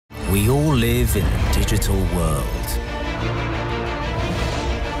We all live in a digital world.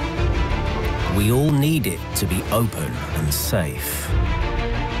 We all need it to be open and safe.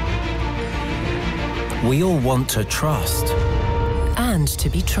 We all want to trust. And to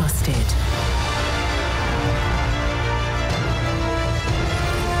be trusted.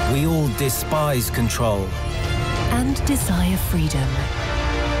 We all despise control. And desire freedom.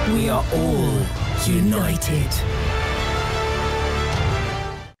 We are all united.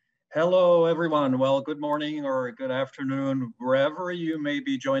 Hello, everyone. Well, good morning or good afternoon, wherever you may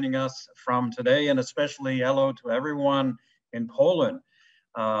be joining us from today, and especially hello to everyone in Poland.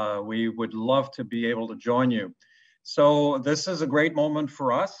 We would love to be able to join you. So this is a great moment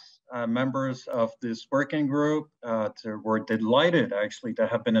for us, members of this working group. We're delighted actually to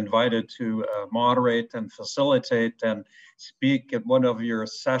have been invited to moderate and facilitate and speak at one of your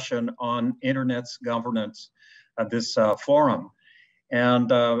session on Internet's governance at this forum.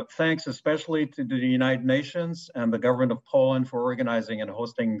 And thanks especially to the United Nations and the government of Poland for organizing and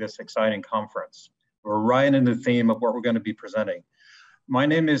hosting this exciting conference. We're right in the theme of what we're going to be presenting. My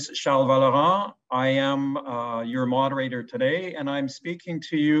name is Charles Vallerand. I am your moderator today, and I'm speaking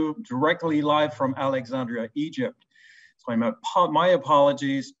to you directly live from Alexandria, Egypt. So my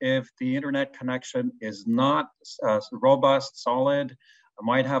apologies if the internet connection is not robust, solid. I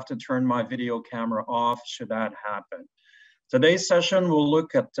might have to turn my video camera off should that happen. Today's session will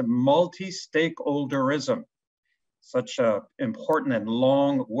look at the multi-stakeholderism, such an important and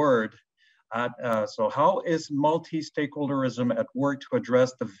long word. So how is multi-stakeholderism at work to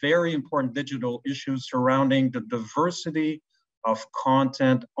address the very important digital issues surrounding the diversity of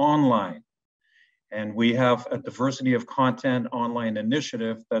content online? And we have a diversity of content online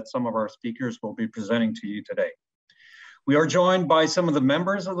initiative that some of our speakers will be presenting to you today. We are joined by some of the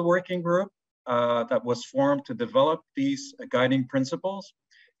members of the working group that was formed to develop these guiding principles.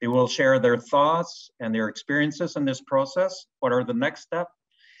 They will share their thoughts and their experiences in this process. What are the next steps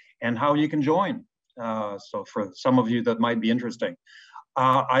and how you can join? So for some of you that might be interesting.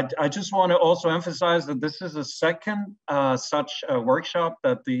 I just want to also emphasize that this is a second such workshop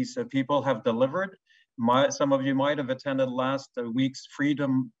that these people have delivered. Some of you might have attended last week's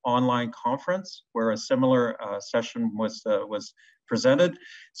Freedom Online Conference, where a similar session was presented.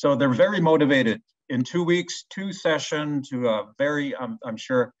 So they're very motivated. In 2 weeks, 2 sessions to a very, I'm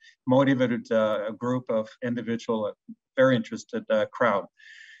sure, motivated group of individual, very interested crowd.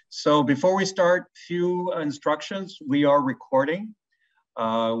 So before we start, few instructions. We are recording.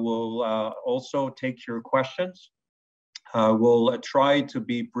 We'll also take your questions. We'll try to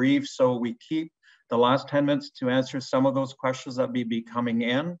be brief so we keep the last 10 minutes to answer some of those questions that may be coming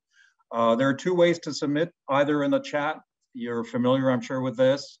in. There are 2 ways to submit, either in the chat. You're familiar, I'm sure, with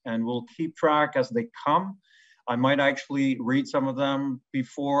this, and we'll keep track as they come. I might actually read some of them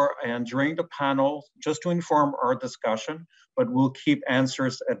before and during the panel, just to inform our discussion, but we'll keep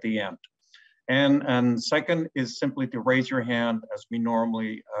answers at the end. And second is simply to raise your hand as we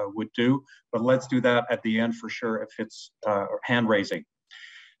normally would do, but let's do that at the end for sure if it's hand raising.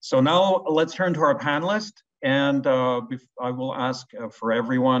 So now let's turn to our panelist, and I will ask for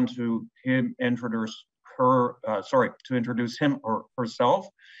everyone to introduce him or herself.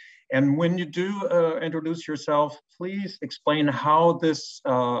 And when you do introduce yourself, please explain how this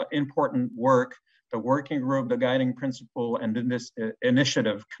important work, the working group, the guiding principle, and in this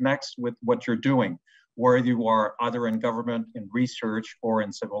initiative connects with what you're doing, where you are either in government, in research, or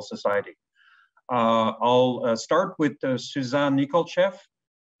in civil society. I'll start with Suzanne Nikolchev.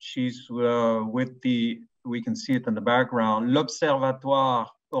 She's with we can see it in the background, l'Observatoire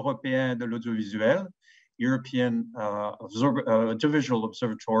Européen de l'Audiovisuel, European Audiovisual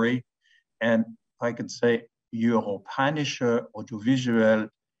Observatory, and I could say Europäische Audiovisuelle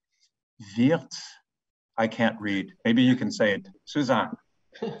Wirt. I can't read. Maybe you can say it. Suzanne,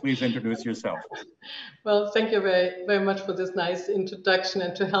 please introduce yourself. Well, thank you very, very much for this nice introduction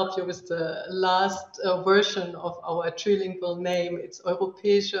and to help you with the last version of our trilingual name. It's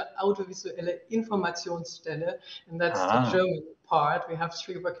Europäische Audiovisuelle Informationsstelle, and that's the German part. We have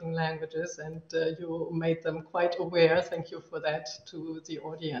 3 working languages, and you made them quite aware. Thank you for that to the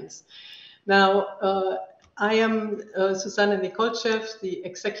audience. Now, I am Susanne Nikolchev, the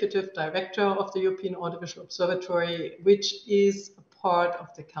Executive Director of the European Audiovisual Observatory, which is a part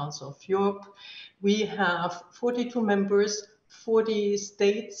of the Council of Europe. We have 42 members, 40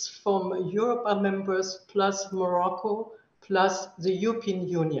 states from Europe are members, plus Morocco, plus the European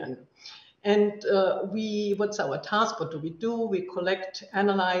Union. And what's our task? What do? We collect,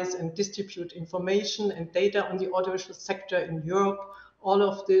 analyze, and distribute information and data on the audiovisual sector in Europe, all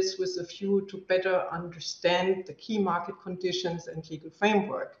of this with a view to better understand the key market conditions and legal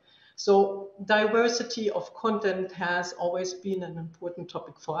framework. So diversity of content has always been an important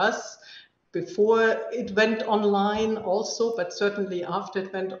topic for us. Before it went online also, but certainly after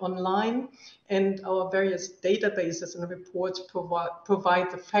it went online. And our various databases and reports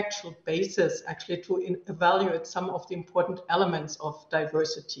provide the factual basis actually to evaluate some of the important elements of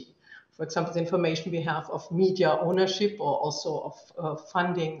diversity. For example, the information we have of media ownership or also of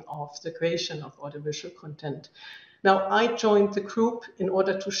funding of the creation of audiovisual content. Now, I joined the group in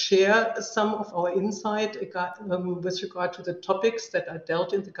order to share some of our insight with regard to the topics that are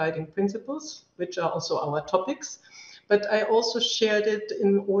dealt in the guiding principles, which are also our topics. But I also shared it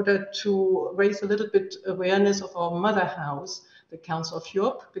in order to raise a little bit awareness of our mother house, the Council of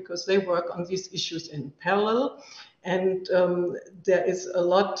Europe, because they work on these issues in parallel. And there is a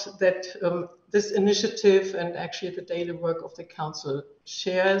lot that this initiative and actually the daily work of the Council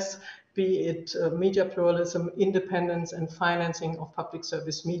shares, be it media pluralism, independence and financing of public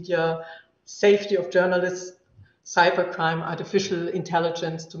service media, safety of journalists, cybercrime, artificial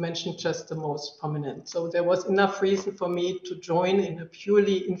intelligence, to mention just the most prominent. So there was enough reason for me to join in a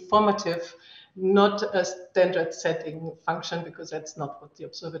purely informative, not a standard setting function, because that's not what the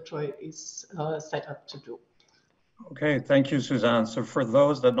observatory is set up to do. Okay, thank you, Suzanne. So for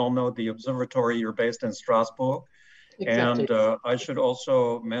those that don't know the observatory, you're based in Strasbourg. Exactly. And I should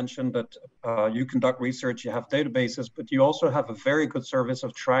also mention that you conduct research, you have databases, but you also have a very good service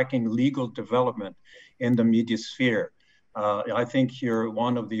of tracking legal development in the media sphere. I think you're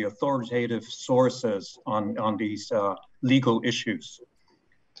one of the authoritative sources on these legal issues.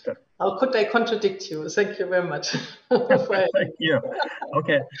 How could I contradict you? Thank you very much. Thank you.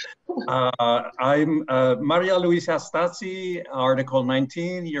 Okay. I'm Maria Luisa Stazzi, Article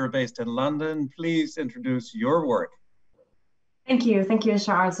 19. You're based in London. Please introduce your work. Thank you,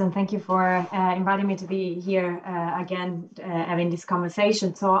 Charles, and thank you for inviting me to be here again, having this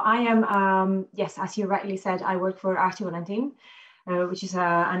conversation. So I am, yes, as you rightly said, I work for Article 19, which is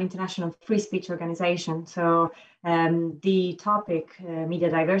an international free speech organization. So the topic, media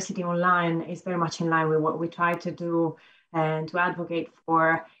diversity online, is very much in line with what we try to do and to advocate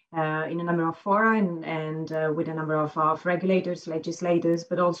for in a number of fora and with a number of regulators, legislators,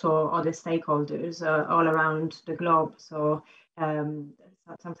 but also other stakeholders all around the globe. So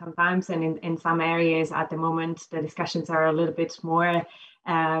sometimes and in some areas at the moment, the discussions are a little bit more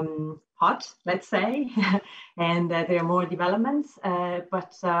hot, let's say, and there are more developments.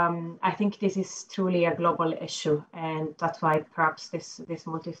 But I think this is truly a global issue, and that's why perhaps this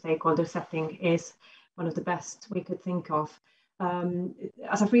multi-stakeholder setting is one of the best we could think of.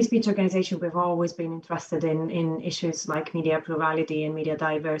 As a free speech organization, we've always been interested in issues like media plurality and media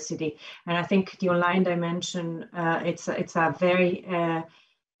diversity. And I think the online dimension, it's a very,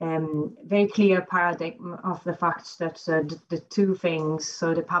 very clear paradigm of the fact that the two things,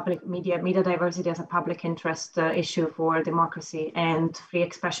 so the public media diversity as a public interest issue for democracy and free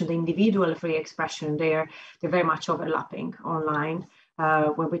expression, the individual free expression, they're very much overlapping online.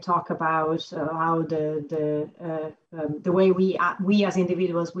 When we talk about how the way we as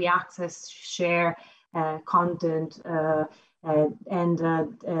individuals, we access, share content, and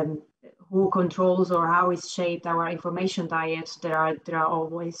who controls or how is shaped our information diet, there are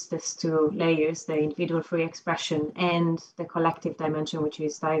always these two layers: the individual free expression and the collective dimension, which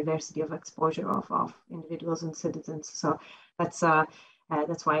is diversity of exposure of individuals and citizens. So that's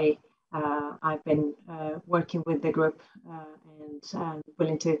why I've been working with the group and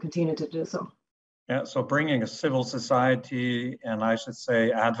willing to continue to do so. Yeah, so bringing a civil society and I should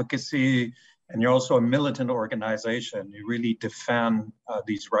say advocacy, and you're also a militant organization. You really defend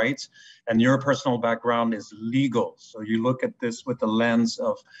these rights, and your personal background is legal. So you look at this with the lens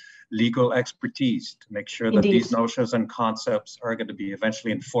of legal expertise to make sure that Indeed. These notions and concepts are going to be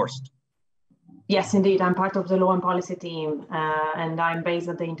eventually enforced. Yes, indeed. I'm part of the law and policy team, and I'm based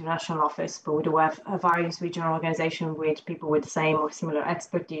at the international office, but we do have various regional organizations with people with the same or similar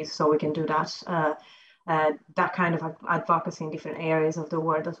expertise, so we can do that kind of advocacy in different areas of the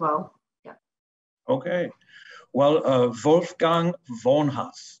world as well. Yeah. Okay. Well, Wolfgang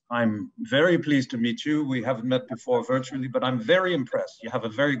Wohnhaas, I'm very pleased to meet you. We haven't met before virtually, but I'm very impressed. You have a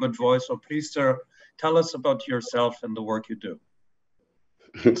very good voice, so please, sir, tell us about yourself and the work you do.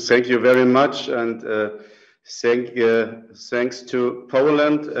 Thank you very much, and thanks to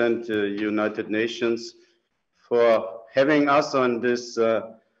Poland and the United Nations for having us on this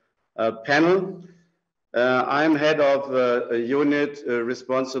panel. I'm head of a unit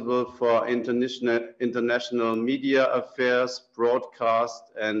responsible for international media affairs, broadcast,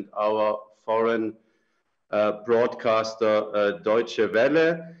 and our foreign broadcaster Deutsche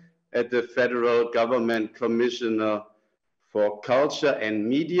Welle, at the Federal Government Commissioner for Culture and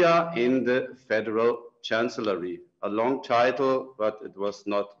Media in the Federal Chancellery. A long title, but it was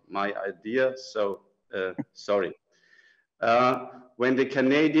not my idea, so sorry. When the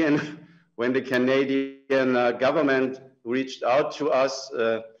Canadian government reached out to us,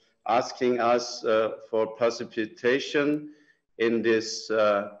 asking us for participation in this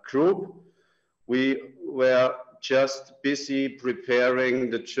group, we were just busy preparing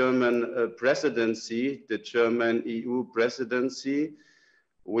the German presidency, the German EU presidency.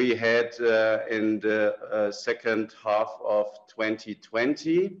 We had in the second half of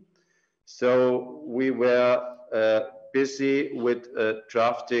 2020. So we were busy with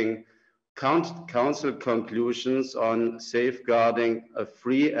drafting council conclusions on safeguarding a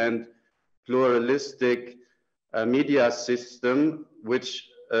free and pluralistic media system, which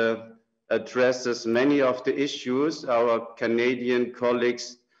addresses many of the issues our Canadian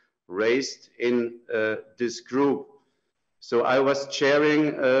colleagues raised in this group. So I was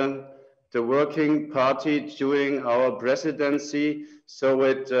chairing the working party during our presidency, so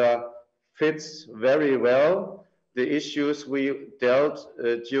it fits very well the issues we dealt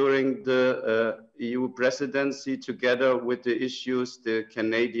during the EU presidency, together with the issues the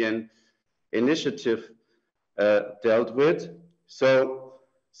Canadian initiative dealt with. So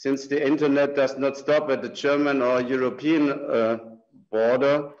since the internet does not stop at the German or European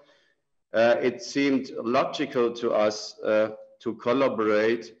border, it seemed logical to us to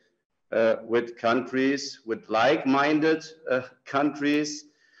collaborate with countries, with like-minded countries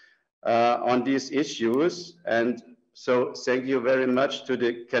on these issues. And so thank you very much to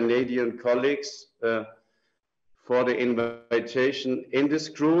the Canadian colleagues for the invitation in this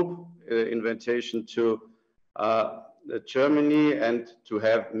group, invitation to Germany, and to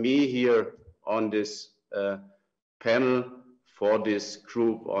have me here on this panel for this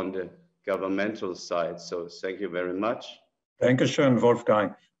group on the governmental side. So thank you very much. Dankeschön,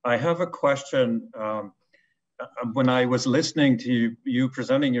 Wolfgang. I have a question. When I was listening to you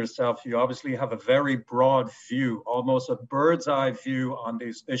presenting yourself, you obviously have a very broad view, almost a bird's eye view on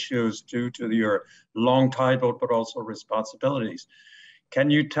these issues due to your long title, but also responsibilities.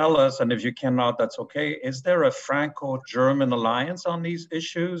 Can you tell us, and if you cannot, that's okay, is there a Franco-German alliance on these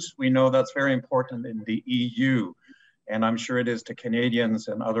issues? We know that's very important in the EU, and I'm sure it is to Canadians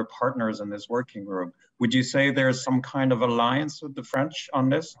and other partners in this working group. Would you say there's some kind of alliance with the French on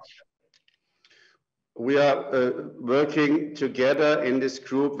this? We are working together in this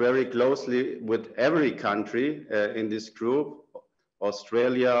group very closely with every country in this group: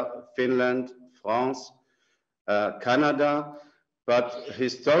 Australia, Finland, France, Canada. But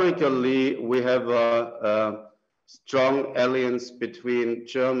historically, we have a strong alliance between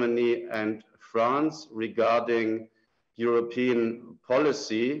Germany and France regarding European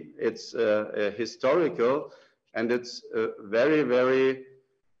policy. It's historical, and it's very, very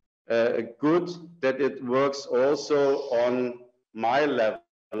good that it works also on my level,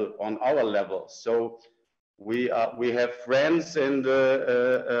 on our level. So we have friends, and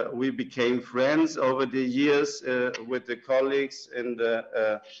we became friends over the years with the colleagues in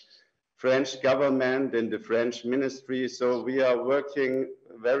the French government, in the French ministry. So we are working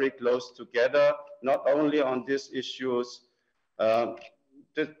very close together, not only on these issues.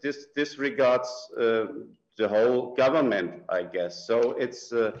 This regards the whole government, I guess. So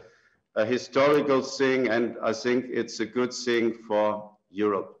it's a historical thing, and I think it's a good thing for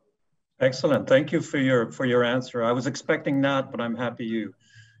Europe. Excellent. Thank you for your answer. I was expecting that, but I'm happy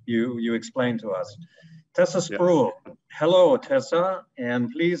you explained to us. Tessa Spruill. Yeah. Hello, Tessa,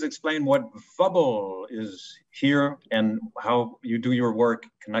 and please explain what VUBBLE is here and how you do your work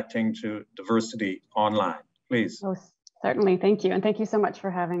connecting to diversity online, please. Oh, certainly. Thank you. And thank you so much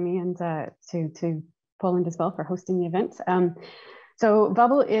for having me, and to Poland as well for hosting the event. So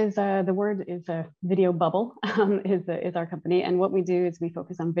VUBBLE is, the word is Video Bubble, is our company. And what we do is we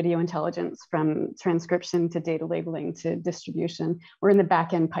focus on video intelligence, from transcription to data labeling to distribution. We're in the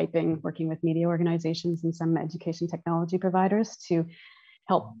back end piping, working with media organizations and some education technology providers to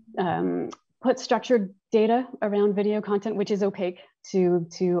help put structured data around video content, which is opaque to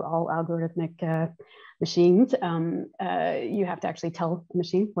all algorithmic machines. You have to actually tell the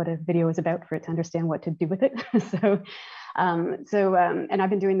machine what a video is about for it to understand what to do with it. And I've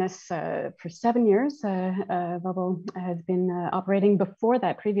been doing this for 7 years. VUBBLE has been operating before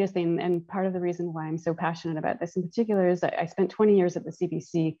that previously, and part of the reason why I'm so passionate about this in particular is that I spent 20 years at the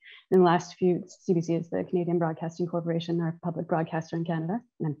CBC. In the last few, CBC is the Canadian Broadcasting Corporation, our public broadcaster in Canada,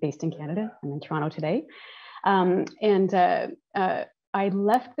 and I'm based in Canada. I'm in Toronto today. I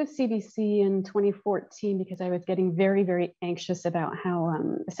left the CBC in 2014 because I was getting very, very anxious about how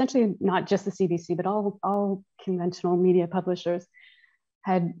essentially not just the CBC, but all conventional media publishers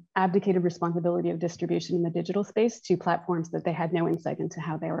had abdicated responsibility of distribution in the digital space to platforms that they had no insight into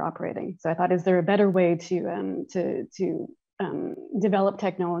how they were operating. So I thought, is there a better way to develop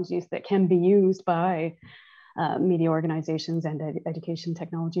technologies that can be used by media organizations and education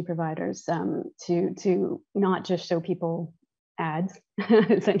technology providers to not just show people ads,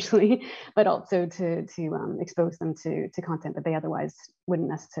 essentially, but also to expose them to content that they otherwise wouldn't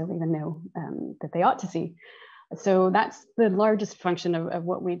necessarily even know that they ought to see. So that's the largest function of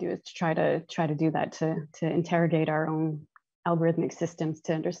what we do, is to try to do that, to interrogate our own algorithmic systems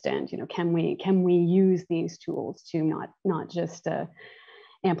to understand, can we use these tools to not just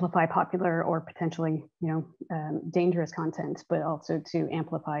amplify popular or potentially dangerous content, but also to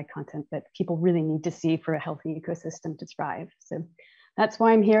amplify content that people really need to see for a healthy ecosystem to thrive. So that's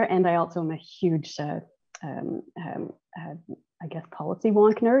why I'm here, and I also am a huge I guess policy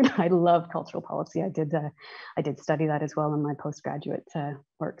wonk nerd. I love cultural policy. I did study that as well in my postgraduate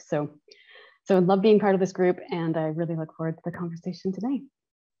work. So I love being part of this group, and I really look forward to the conversation today.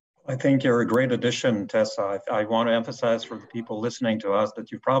 I think you're a great addition, Tessa. I want to emphasize for the people listening to us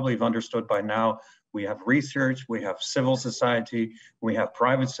that you probably have understood by now, we have research, we have civil society, we have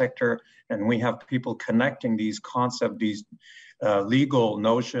private sector, and we have people connecting these concepts, these legal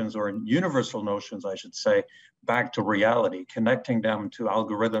notions, or universal notions, I should say, back to reality, connecting them to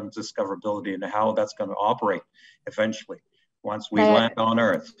algorithm discoverability and how that's going to operate eventually once we land on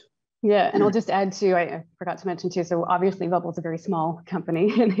Earth. Yeah, and I'll just add too, I forgot to mention too, so obviously Bubble is a very small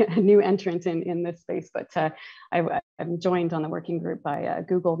company and a new entrant in this space, but I'm joined on the working group by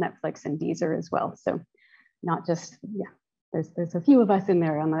Google, Netflix, and Deezer as well. So not just, there's a few of us in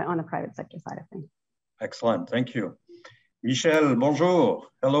there on the private sector side of things. Excellent, thank you. Michel, bonjour.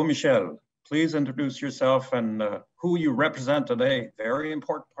 Hello, Michel. Please introduce yourself and who you represent today. Very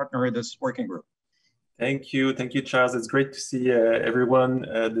important partner in this working group. Thank you, Charles. It's great to see everyone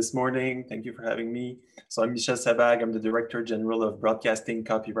this morning. Thank you for having me. So I'm Michel Sabag. I'm the Director General of Broadcasting,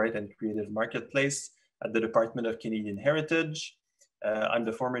 Copyright, and Creative Marketplace at the Department of Canadian Heritage. I'm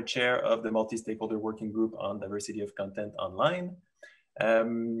the former chair of the Multi-Stakeholder Working Group on Diversity of Content Online.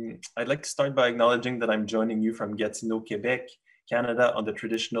 I'd like to start by acknowledging that I'm joining you from Gatineau, Quebec, Canada, on the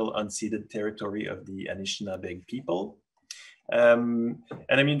traditional unceded territory of the Anishinaabe people. And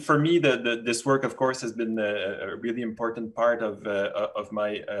I mean, for me, this work, of course, has been a really important part of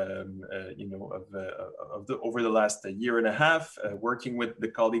my, over the last year and a half, working with the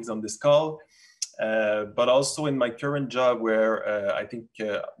colleagues on this call, but also in my current job, where I think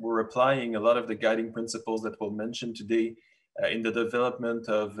we're applying a lot of the guiding principles that we'll mention today in the development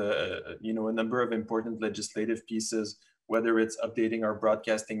of, a number of important legislative pieces, whether it's updating our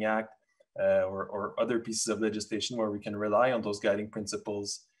Broadcasting Act, or other pieces of legislation where we can rely on those guiding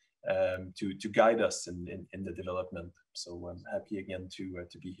principles to guide us in the development. So I'm happy again to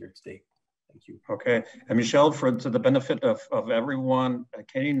be here today. Thank you. Okay, and Michel, to the benefit of everyone,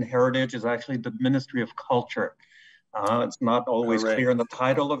 Canadian Heritage is actually the Ministry of Culture. It's not always clear in the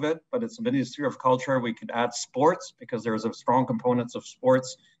title of it, but it's the Ministry of Culture. We could add sports because there's a strong components of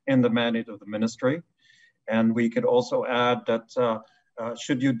sports in the mandate of the ministry. And we could also add that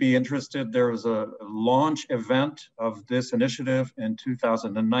should you be interested, there was a launch event of this initiative in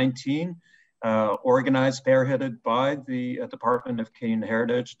 2019, organized, spearheaded by the Department of Canadian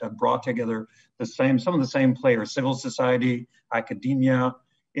Heritage, that brought together some of the same players: civil society, academia,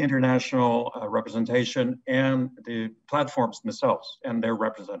 international representation, and the platforms themselves and their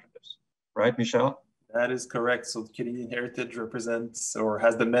representatives. Right, Michel? That is correct. So Canadian Heritage represents or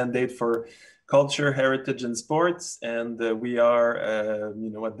has the mandate for culture, heritage, and sports, and we are,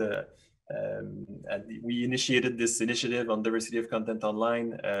 we initiated this initiative on diversity of content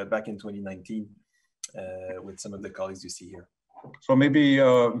online back in 2019 with some of the colleagues you see here. So maybe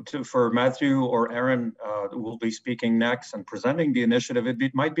for Matthew or Aaron, who will be speaking next and presenting the initiative,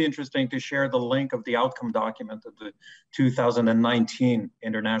 it might be interesting to share the link of the outcome document of the 2019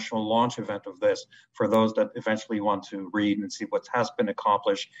 international launch event of this for those that eventually want to read and see what has been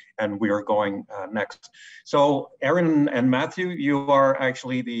accomplished and we are going next. So Aaron and Matthew, you are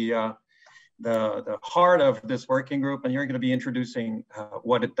actually the heart of this working group, and you're going to be introducing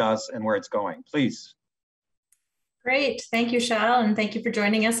what it does and where it's going. Please. Great, thank you, Shal, and thank you for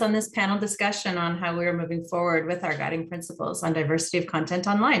joining us on this panel discussion on how we are moving forward with our guiding principles on diversity of content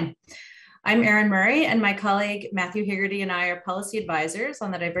online. I'm Erin Murray, and my colleague Matthew Higgerty and I are policy advisors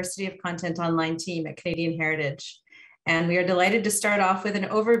on the diversity of content online team at Canadian Heritage. And we are delighted to start off with an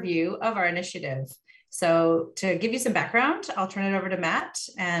overview of our initiative. So to give you some background, I'll turn it over to Matt,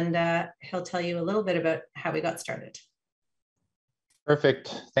 and he'll tell you a little bit about how we got started.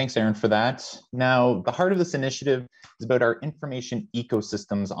 Perfect. Thanks, Erin, for that. Now, the heart of this initiative is about our information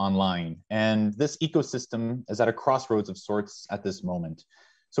ecosystems online. And this ecosystem is at a crossroads of sorts at this moment.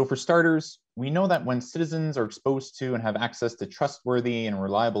 So for starters, we know that when citizens are exposed to and have access to trustworthy and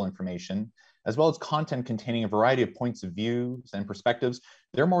reliable information, as well as content containing a variety of points of views and perspectives,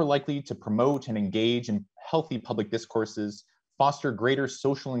 they're more likely to promote and engage in healthy public discourses, foster greater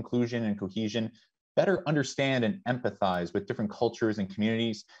social inclusion and cohesion, better understand and empathize with different cultures and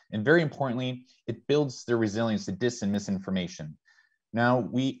communities, and very importantly, it builds their resilience to dis and misinformation. Now,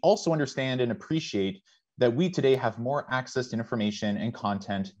 we also understand and appreciate that we today have more access to information and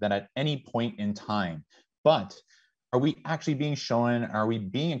content than at any point in time. But are we actually being shown, are we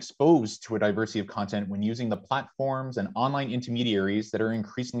being exposed to a diversity of content when using the platforms and online intermediaries that are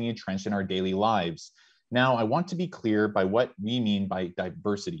increasingly entrenched in our daily lives? Now, I want to be clear by what we mean by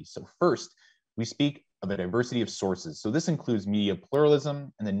diversity. So first, we speak of a diversity of sources. So this includes media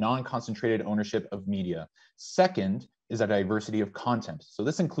pluralism and the non-concentrated ownership of media. Second is a diversity of content. So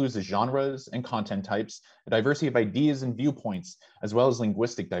this includes the genres and content types, a diversity of ideas and viewpoints, as well as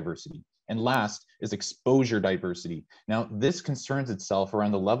linguistic diversity. And last is exposure diversity. Now, this concerns itself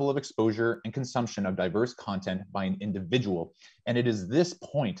around the level of exposure and consumption of diverse content by an individual. And it is this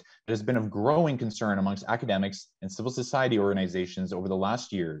point that has been of growing concern amongst academics and civil society organizations over the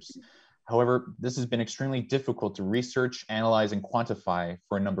last years. However, this has been extremely difficult to research, analyze, and quantify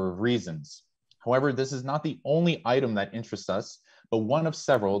for a number of reasons. However, this is not the only item that interests us, but one of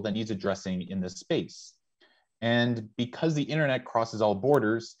several that needs addressing in this space. And because the internet crosses all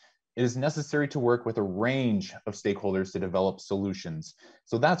borders, it is necessary to work with a range of stakeholders to develop solutions.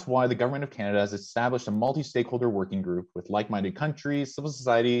 So that's why the Government of Canada has established a multi-stakeholder working group with like-minded countries, civil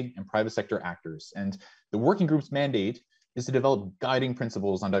society, and private sector actors. And the working group's mandate is to develop guiding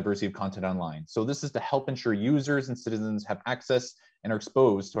principles on diversity of content online. So this is to help ensure users and citizens have access and are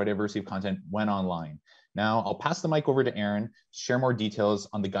exposed to a diversity of content when online. Now, I'll pass the mic over to Erin to share more details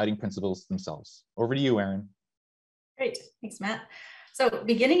on the guiding principles themselves. Over to you, Erin. Great, thanks, Matt. So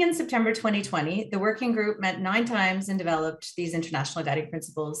beginning in September 2020, the working group met 9 times and developed these international guiding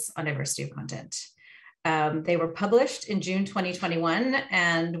principles on diversity of content. They were published in June 2021,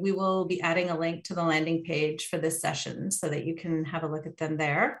 and we will be adding a link to the landing page for this session so that you can have a look at them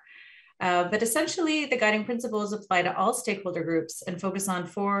there. But essentially, the guiding principles apply to all stakeholder groups and focus on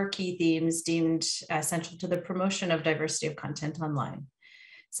 4 key themes deemed essential to the promotion of diversity of content online.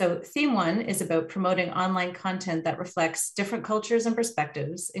 So theme 1 is about promoting online content that reflects different cultures and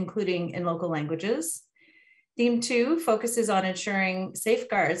perspectives, including in local languages. Theme 2 focuses on ensuring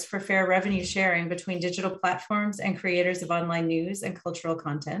safeguards for fair revenue sharing between digital platforms and creators of online news and cultural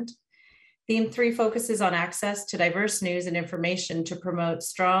content. Theme 3 focuses on access to diverse news and information to promote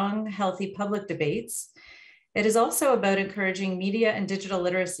strong, healthy public debates. It is also about encouraging media and digital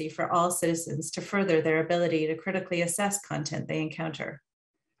literacy for all citizens to further their ability to critically assess content they encounter,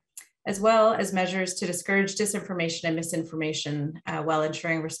 as well as measures to discourage disinformation and misinformation while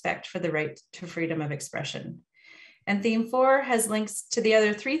ensuring respect for the right to freedom of expression. And theme 4 has links to the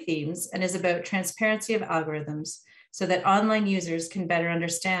other 3 themes and is about transparency of algorithms so that online users can better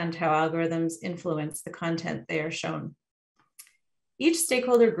understand how algorithms influence the content they are shown. Each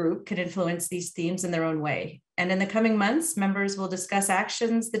stakeholder group can influence these themes in their own way. And in the coming months, members will discuss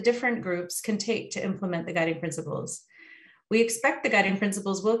actions the different groups can take to implement the guiding principles. We expect the guiding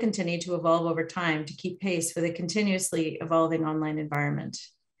principles will continue to evolve over time to keep pace with a continuously evolving online environment.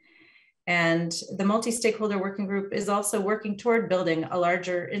 And the multi-stakeholder working group is also working toward building a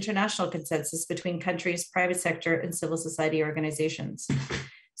larger international consensus between countries, private sector, and civil society organizations.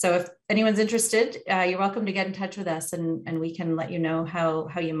 So if anyone's interested, you're welcome to get in touch with us and we can let you know how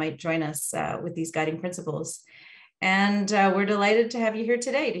you might join us with these guiding principles. And we're delighted to have you here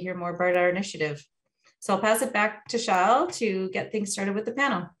today to hear more about our initiative. So I'll pass it back to Shal to get things started with the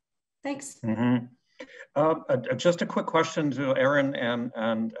panel. Thanks. Mm-hmm. Just a quick question to Erin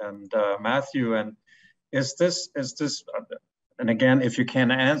and Matthew. And is this, and again, if you can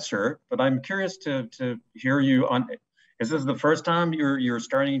answer, but I'm curious to hear you on, is this the first time you're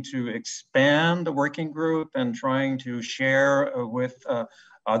starting to expand the working group and trying to share with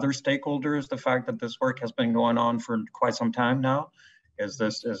other stakeholders the fact that this work has been going on for quite some time now? Is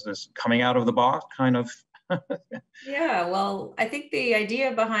this coming out of the box kind of? Yeah, well, I think the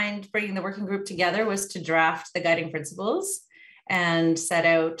idea behind bringing the working group together was to draft the guiding principles and set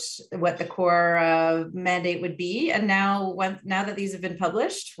out what the core mandate would be. And now that these have been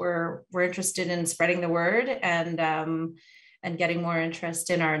published, we're interested in spreading the word and getting more interest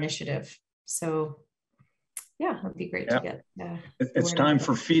in our initiative. So Yeah, that'd be great to get. It's time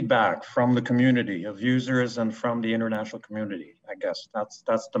for feedback from the community of users and from the international community. I guess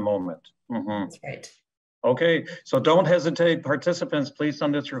that's the moment. That's right. Okay, so don't hesitate, participants. Please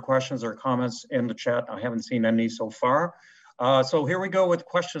send us your questions or comments in the chat. I haven't seen any so far. So here we go with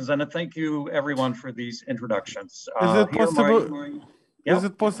questions, and thank you everyone for these introductions. Is it possible? Is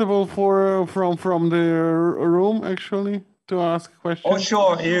it possible for from the room actually to ask questions? Oh,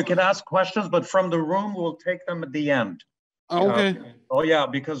 sure. You can ask questions, but from the room, we'll take them at the end. Okay. Oh, yeah,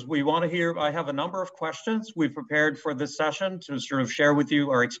 because we want to hear. I have a number of questions we prepared for this session to sort of share with you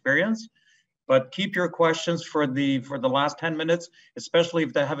our experience. But keep your questions for the last 10 minutes, especially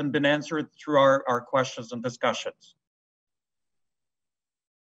if they haven't been answered through our questions and discussions.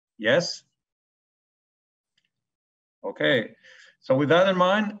 Yes? Okay. So with that in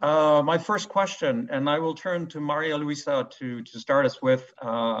mind, my first question, and I will turn to Maria Luisa to start us with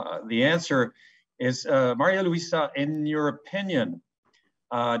the answer, is Maria Luisa, in your opinion,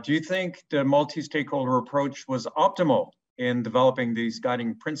 do you think the multi-stakeholder approach was optimal in developing these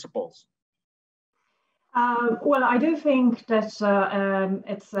guiding principles? Well, I do think that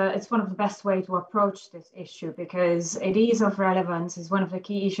it's one of the best way to approach this issue because it is of relevance. It's one of the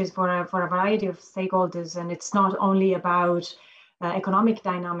key issues for a variety of stakeholders, and it's not only about economic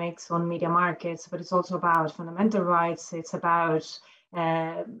dynamics on media markets, but it's also about fundamental rights. It's about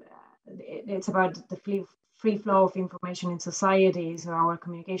the free flow of information in societies, or our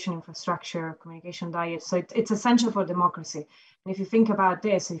communication infrastructure, communication diet. So it's essential for democracy. And if you think about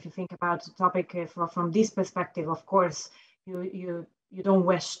this, if you think about the topic from this perspective, of course, you don't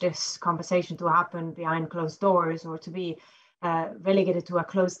wish this conversation to happen behind closed doors or to be relegated to a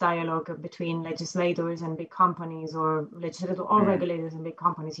closed dialogue between legislators and big companies, or legislators or regulators and big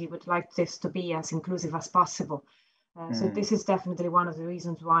companies. You would like this to be as inclusive as possible. So this is definitely one of the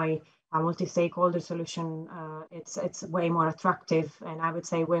reasons why a multi-stakeholder solution, it's way more attractive, and I would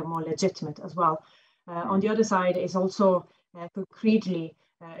say way more legitimate as well. On the other side is also concretely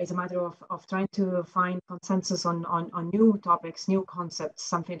is a matter of trying to find consensus on new topics, new concepts,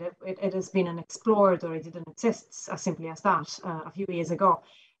 something that it has been unexplored or it didn't exist as simply as that a few years ago.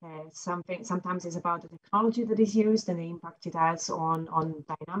 Sometimes it's about the technology that is used and the impact it has on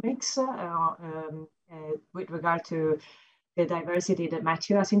dynamics with regard to the diversity that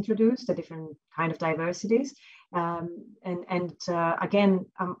Matthew has introduced, the different kind of diversities. Again,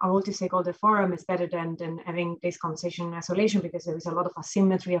 a multi-stakeholder forum is better than having this conversation in isolation, because there is a lot of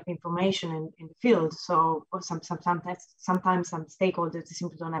asymmetry of information in the field. So sometimes some stakeholders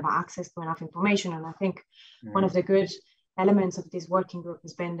simply don't have access to enough information. And I think one of the good elements of this working group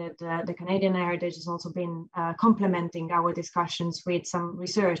has been that the Canadian Heritage has also been complementing our discussions with some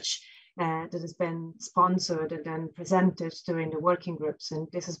research that has been sponsored and then presented during the working groups, and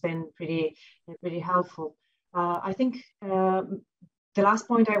this has been pretty helpful. I think the last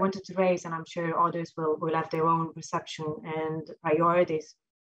point I wanted to raise, and I'm sure others will have their own perception and priorities,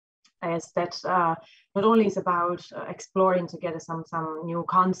 is that not only is about exploring together some new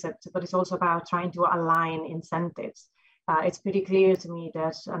concepts, but it's also about trying to align incentives. It's pretty clear to me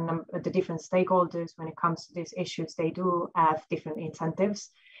that the different stakeholders, when it comes to these issues, they do have different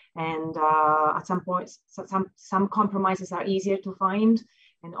incentives. And at some point, some compromises are easier to find,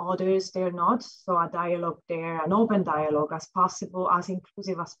 and others they're not. So a dialogue there, an open dialogue as possible, as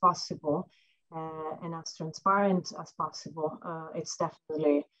inclusive as possible, and as transparent as possible. It's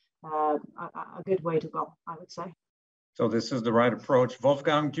definitely a good way to go, I would say. So this is the right approach.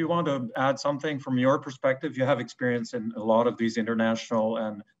 Wolfgang, do you want to add something from your perspective? You have experience in a lot of these international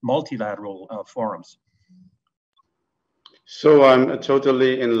and multilateral forums. So I'm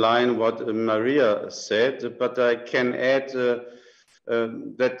totally in line what Maria said, but I can add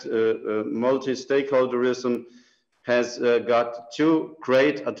that multi-stakeholderism has got two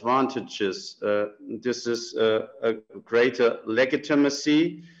great advantages. This is a greater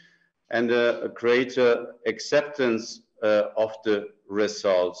legitimacy and a greater acceptance of the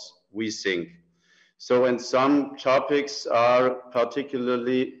results, we think. So, and some topics are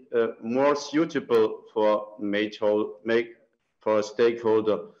particularly more suitable for a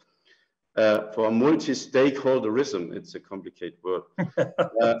stakeholder, for multi-stakeholderism. It's a complicated word.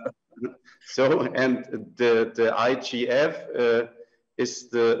 And the IGF is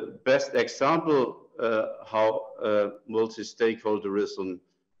the best example how multi-stakeholderism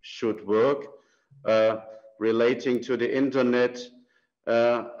should work, relating to the internet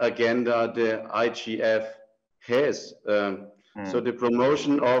agenda the IGF has. So the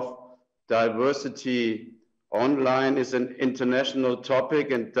promotion of diversity online is an international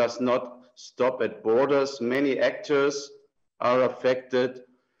topic and does not stop at borders. Many actors are affected.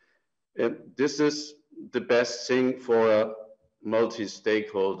 This is the best thing for a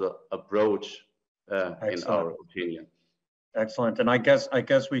multi-stakeholder approach, in our opinion. Excellent, and I guess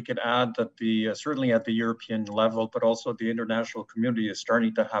we could add that certainly at the European level, but also the international community is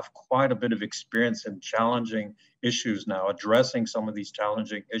starting to have quite a bit of experience in challenging issues now, addressing some of these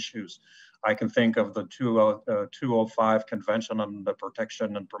challenging issues. I can think of the 205 Convention on the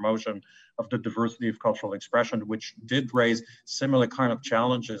Protection and Promotion of the Diversity of Cultural Expression, which did raise similar kind of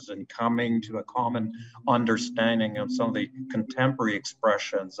challenges in coming to a common understanding of some of the contemporary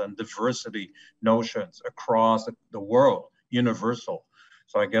expressions and diversity notions across the world, universal.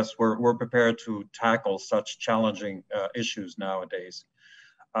 So I guess we're prepared to tackle such challenging issues nowadays.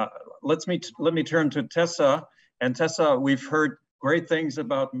 Let me turn to Tessa. And Tessa, we've heard great things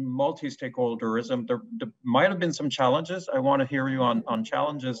about multi-stakeholderism. There might have been some challenges. I want to hear you on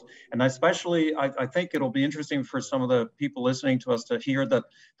challenges. And especially, I think it'll be interesting for some of the people listening to us to hear that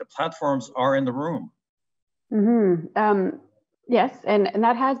the platforms are in the room. Mm-hmm. Yes, and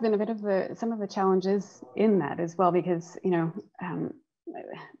that has been a bit of some of the challenges in that as well, because,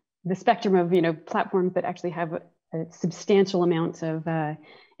 the spectrum of, platforms that actually have a substantial amount of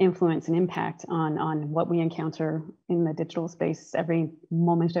influence and impact on what we encounter in the digital space every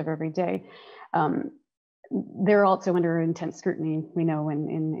moment of every day. They're also under intense scrutiny, we know,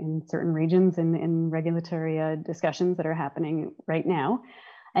 in certain regions and in regulatory discussions that are happening right now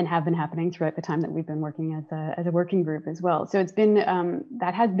and have been happening throughout the time that we've been working as a working group as well. So it's been,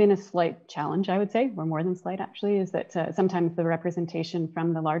 that has been a slight challenge, I would say, or more than slight actually, is that sometimes the representation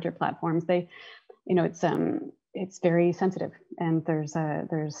from the larger platforms, it's very sensitive, and there's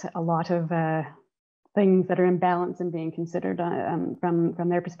a lot of things that are in balance and being considered from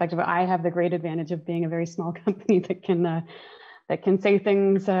their perspective. I have the great advantage of being a very small company that can say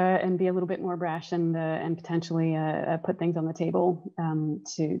things and be a little bit more brash and potentially put things on the table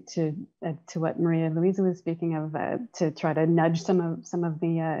to what Maria Luisa was speaking of, to try to nudge some of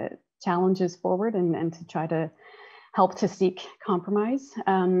the challenges forward and to try to help to seek compromise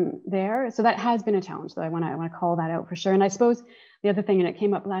there. So that has been a challenge, though. I want to call that out for sure. And I suppose the other thing, and it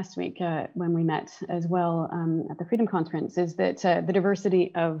came up last week when we met as well at the Freedom Conference, is that the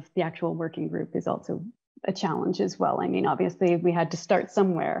diversity of the actual working group is also a challenge as well. I mean, obviously we had to start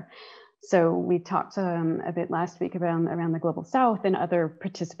somewhere. So we talked a bit last week around the Global South and other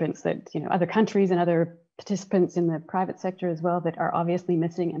participants that, other countries and other participants in the private sector as well that are obviously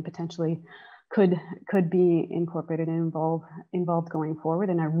missing and potentially could be incorporated and involved going forward.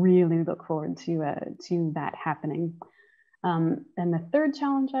 And I really look forward to that happening. And the third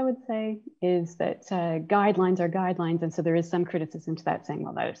challenge I would say is that guidelines are guidelines. And so there is some criticism to that, saying,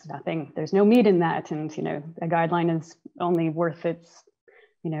 well, there's no meat in that. And, a guideline is only worth its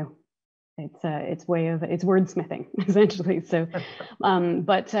wordsmithing essentially. So,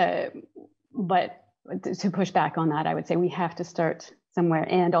 but to push back on that, I would say we have to start somewhere,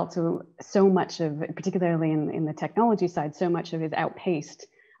 and also so much of, particularly in the technology side, so much of it is outpaced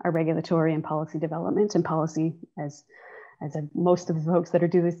our regulatory and policy development, and policy as most of the folks that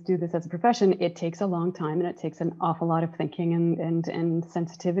do this as a profession, it takes a long time and it takes an awful lot of thinking and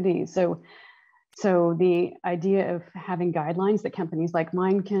sensitivity. So the idea of having guidelines that companies like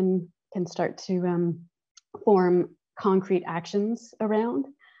mine can start to form concrete actions around,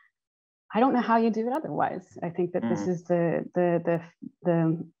 I don't know how you do it otherwise. I think that this is the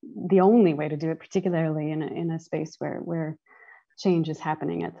only way to do it, particularly in a space where change is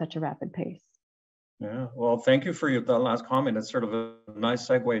happening at such a rapid pace. Yeah, well, thank you for that last comment. It's sort of a nice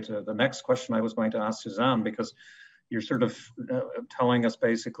segue to the next question I was going to ask Suzanne, because you're sort of telling us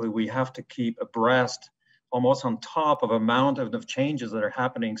basically we have to keep abreast, almost on top of amount of changes that are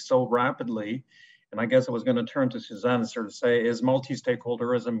happening so rapidly. And I guess I was going to turn to Suzanne and sort of say, is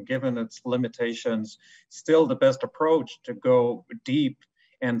multi-stakeholderism, given its limitations, still the best approach to go deep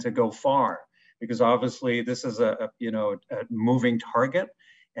and to go far? Because obviously this is a moving target.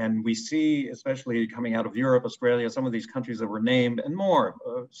 And we see, especially coming out of Europe, Australia, some of these countries that were named, and more,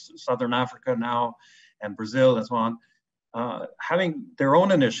 Southern Africa now, and Brazil and so on, having their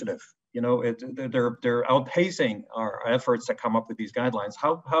own initiative. They're outpacing our efforts to come up with these guidelines.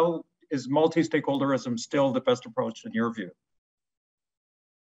 How is multi-stakeholderism still the best approach in your view?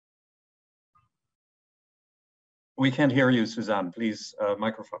 We can't hear you, Suzanne. Please,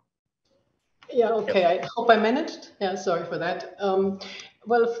 microphone. Yeah, okay, I hope I managed. Yeah, sorry for that.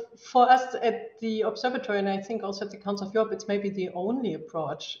 Well, for us at the observatory, and I think also at the Council of Europe, it's maybe the only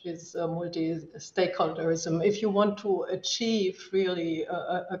approach is multi-stakeholderism. If you want to achieve really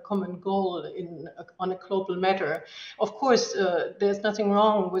a common goal on a global matter, of course, there's nothing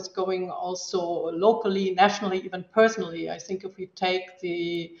wrong with going also locally, nationally, even personally. I think if we take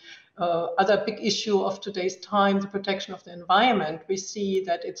the other big issue of today's time, the protection of the environment, we see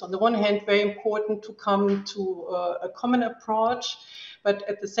that it's on the one hand very important to come to a common approach, but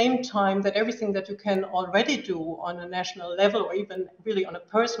at the same time that everything that you can already do on a national level or even really on a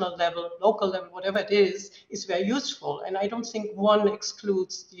personal level, local level, whatever it is very useful. And I don't think one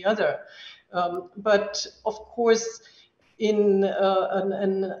excludes the other. But of course, in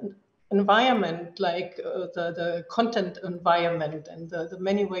an environment like the content environment and the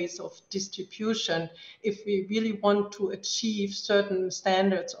many ways of distribution, if we really want to achieve certain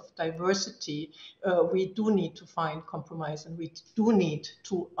standards of diversity, we do need to find compromise, and we do need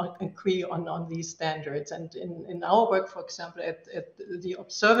to agree on these standards. And in our work, for example, at the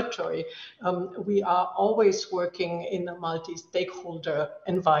observatory, we are always working in a multi-stakeholder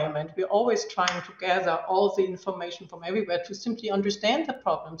environment. We're always trying to gather all the information from everywhere to simply understand the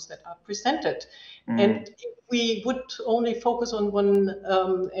problems that are presented. And if we would only focus on one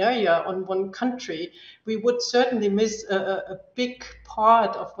area, on one country, we would certainly miss a big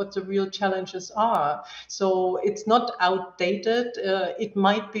part of what the real challenges are. So it's not outdated. It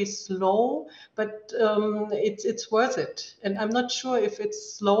might be slow, but it's worth it. And I'm not sure if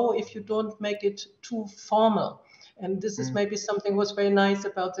it's slow if you don't make it too formal. And this is maybe something was very nice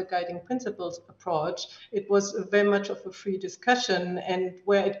about the guiding principles approach. It was very much of a free discussion, and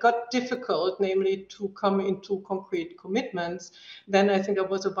where it got difficult, namely to come into concrete commitments, then I think there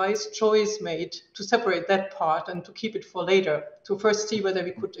was a wise choice made to separate that part and to keep it for later, to first see whether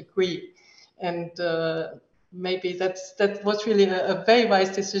we could agree. And maybe that was really a very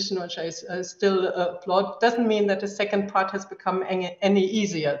wise decision, which I still applaud. Doesn't mean that the second part has become any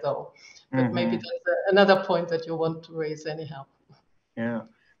easier, though. But maybe that's another point that you want to raise anyhow. Yeah.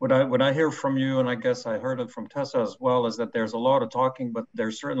 What I hear from you, and I guess I heard it from Tessa as well, is that there's a lot of talking, but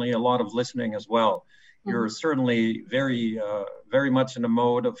there's certainly a lot of listening as well. You're certainly very much in a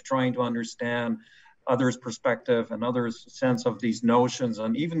mode of trying to understand others' perspective and others' sense of these notions,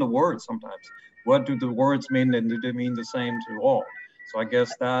 and even the words sometimes. What do the words mean, and do they mean the same to all? So I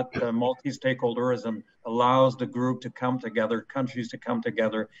guess that multi-stakeholderism allows the group to come together, countries to come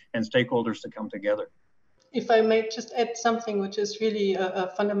together, and stakeholders to come together. If I may just add something which is really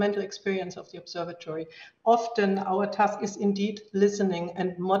a fundamental experience of the observatory. Often our task is indeed listening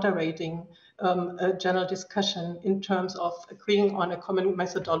and moderating a general discussion in terms of agreeing on a common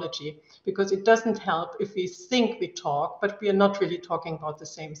methodology, because it doesn't help if we think we talk, but we are not really talking about the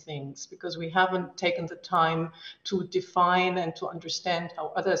same things, because we haven't taken the time to define and to understand how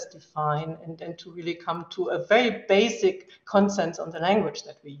others define, and to really come to a very basic consensus on the language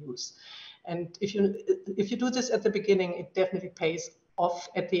that we use. And if you do this at the beginning, it definitely pays off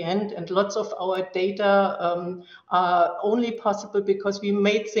at the end. And lots of our data are only possible because we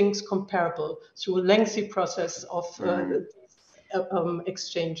made things comparable through a lengthy process of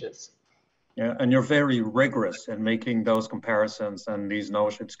exchanges. Yeah, and you're very rigorous in making those comparisons and these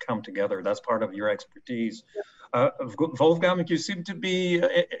notions come together. That's part of your expertise. Wolfgang, you seem to be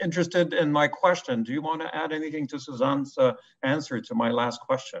interested in my question. Do you want to add anything to Suzanne's answer to my last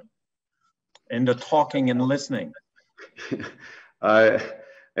question? In the talking and listening. Yeah,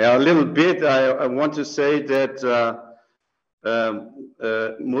 a little bit. I want to say that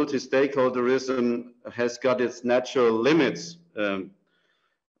multi-stakeholderism has got its natural limits.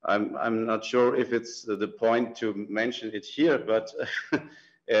 I'm not sure if it's the point to mention it here, but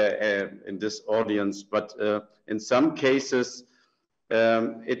in this audience. But in some cases,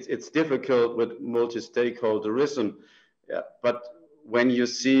 it's difficult with multi-stakeholderism. Yeah, but when you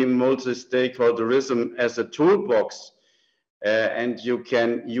see multi-stakeholderism as a toolbox and you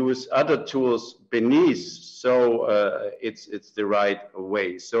can use other tools beneath, so it's the right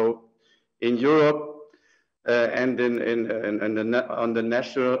way. So in Europe and on the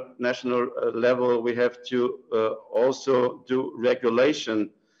national level, we have to also do regulation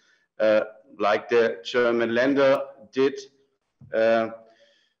like the German Länder did.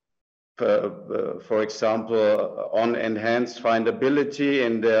 For example, on enhanced findability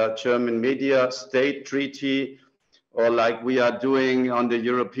in the German media state treaty, or like we are doing on the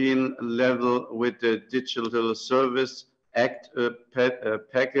European level with the Digital Service Act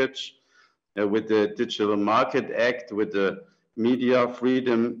package, with the Digital Market Act, with the Media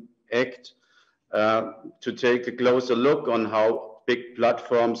Freedom Act, to take a closer look on how big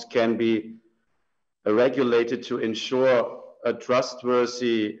platforms can be regulated to ensure a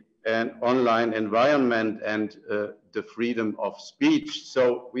trustworthy and online environment and the freedom of speech.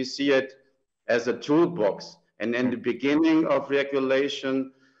 So we see it as a toolbox. And in the beginning of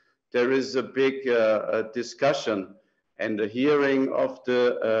regulation, there is a big discussion and a hearing of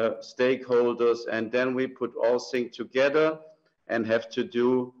the stakeholders. And then we put all things together and have to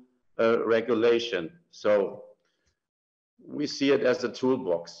do regulation. So we see it as a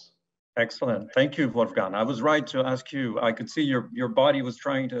toolbox. Excellent. Thank you, Wolfgang. I was right to ask you. I could see your body was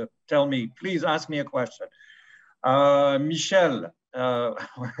trying to tell me, please ask me a question. Michel,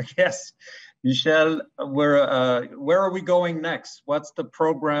 yes, Michel, where are we going next? What's the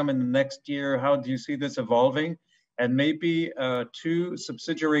program in the next year? How do you see this evolving? And maybe two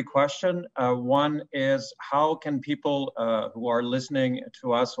subsidiary questions. One is, how can people who are listening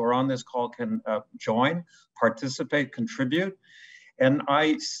to us or on this call can join, participate, contribute? And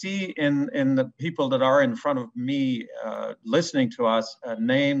I see in the people that are in front of me listening to us,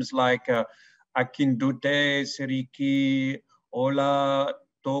 names like Akindute, Siriki, Ola,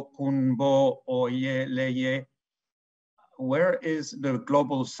 Tokunbo, Oyeleye. Where is the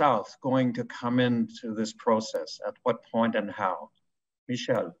Global South going to come into this process? At what point and how?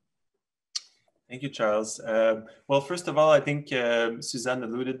 Michel. Thank you, Charles. Well, first of all, I think Suzanne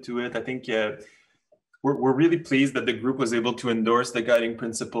alluded to it. I think we're really pleased that the group was able to endorse the guiding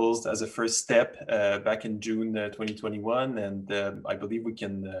principles as a first step back in June 2021, and I believe we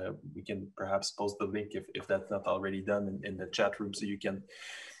can perhaps post the link if that's not already done in the chat room, so you can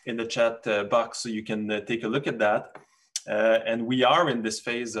in the chat box, so you can take a look at that. And we are in this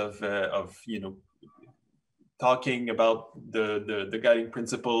phase of talking about the guiding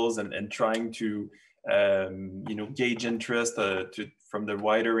principles and trying to gauge interest from the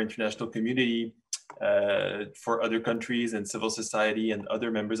wider international community. For other countries and civil society and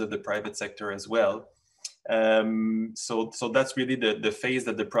other members of the private sector as well. So that's really the phase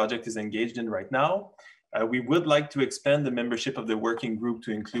that the project is engaged in right now. We would like to expand the membership of the working group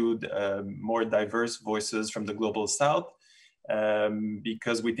to include more diverse voices from the Global South,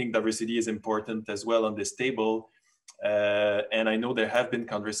 because we think diversity is important as well on this table. And I know there have been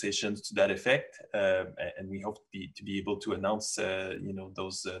conversations to that effect, and we hope to be able to announce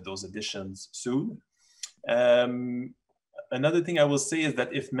those additions soon. Another thing I will say is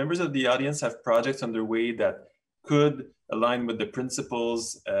that if members of the audience have projects underway that could align with the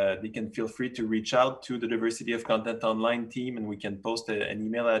principles, they can feel free to reach out to the Diversity of Content Online team, and we can post an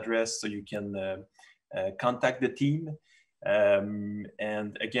email address so you can contact the team.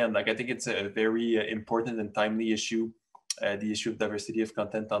 And again, I think it's a very important and timely issue, the issue of diversity of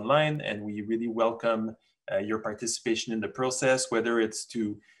content online, and we really welcome your participation in the process, whether it's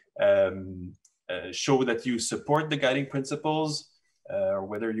to show that you support the guiding principles, or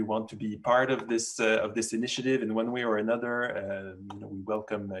whether you want to be part of this initiative in one way or another. We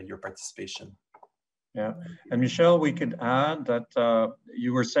welcome your participation. Yeah, and Michelle, we could add that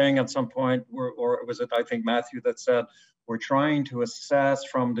you were saying at some point, or was it, I think, Matthew, that said, we're trying to assess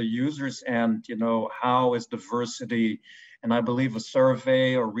from the users end, how is diversity, and I believe a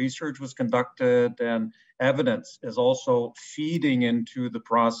survey or research was conducted, and evidence is also feeding into the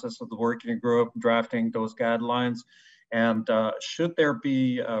process of the working group drafting those guidelines. And should there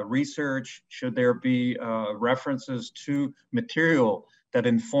be research, should there be references to material that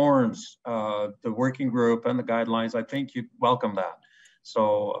informs the working group and the guidelines, I think you'd welcome that.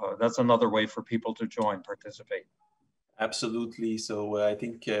 So that's another way for people to join, participate. Absolutely. So I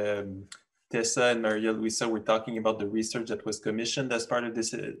think Tessa and Maria Luisa were talking about the research that was commissioned as part of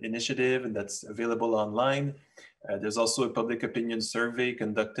this initiative, and that's available online. There's also a public opinion survey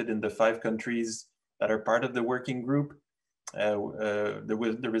conducted in the 5 countries that are part of the working group,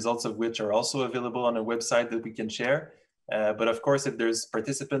 the results of which are also available on a website that we can share. But of course, if there's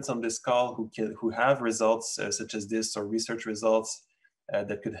participants on this call who have results such as this, or research results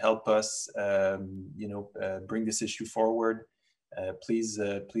that could help us, bring this issue forward, please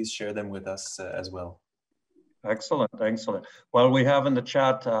share them with us as well. Excellent, excellent. Well, we have in the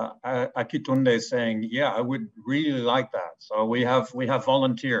chat Akitunde saying, yeah, I would really like that. So we have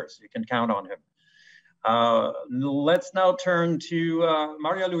volunteers. You can count on him. Let's now turn to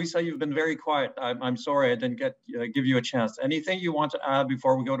Maria Luisa. You've been very quiet. I'm sorry I didn't give you a chance. Anything you want to add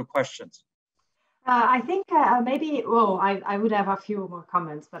before we go to questions? I think maybe, well, I would have a few more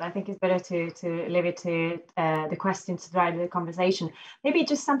comments, but I think it's better to leave it to the questions to drive the conversation. Maybe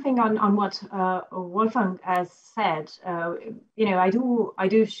just something on what Wolfgang has said. I do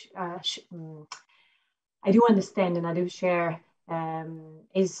understand, and I do share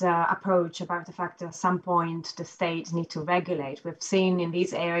his approach about the fact that at some point the states need to regulate. We've seen in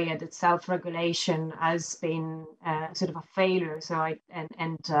this area that self-regulation has been sort of a failure. So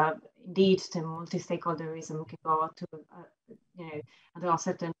indeed, the multi-stakeholderism can go to until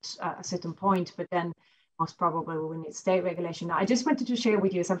a certain point, but then most probably we need state regulation. Now, I just wanted to share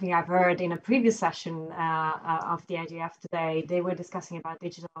with you something I've heard in a previous session of the IGF today. They were discussing about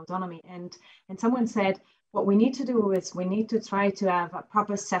digital autonomy, and someone said, What we need to do is we need to try to have a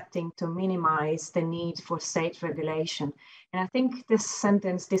proper setting to minimize the need for state regulation. And I think this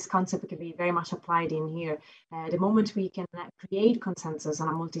sentence, this concept can be very much applied in here. The moment we can create consensus on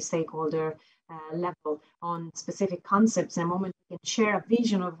a multi-stakeholder level on specific concepts, and the moment we can share a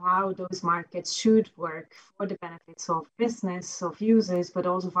vision of how those markets should work for the benefits of business, of users, but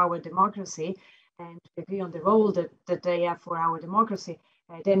also for our democracy, and agree on the role that they have for our democracy,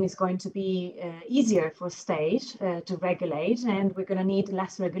 then it's going to be easier for state to regulate, and we're going to need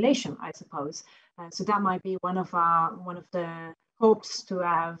less regulation, I suppose. So that might be one of the hopes to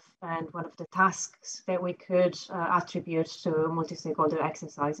have, and one of the tasks that we could attribute to multi-stakeholder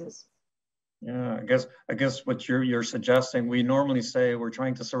exercises. Yeah, I guess what you're suggesting, we normally say we're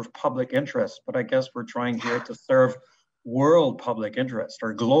trying to serve public interest, but I guess we're trying here to serve world public interest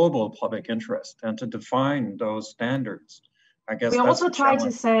or global public interest, and to define those standards. I guess we also try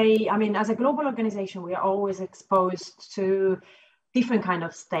to say, I mean, as a global organization, we are always exposed to different kind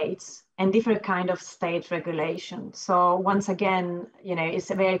of states and different kind of state regulation. So once again, you know, it's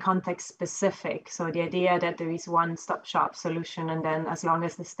a very context specific. So the idea that there is one-stop shop solution, and then as long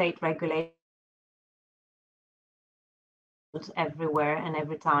as the state regulates everywhere and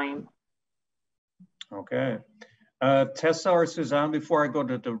every time. Okay. Tessa or Suzanne, before I go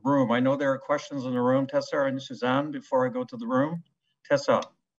to the room, I know there are questions in the room. Tessa and Suzanne, before I go to the room. Tessa.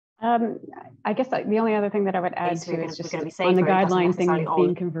 I guess the only other thing that I would add to is just on the guidelines the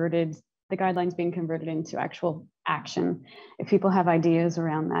guidelines being converted into actual action. If people have ideas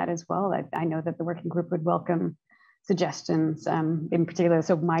around that as well, I know that the working group would welcome suggestions in particular.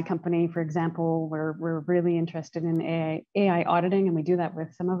 So my company, for example, we're really interested in AI auditing, and we do that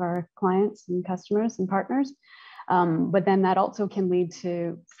with some of our clients and customers and partners. But then that also can lead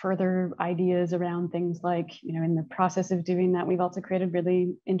to further ideas around things like, you know, in the process of doing that, we've also created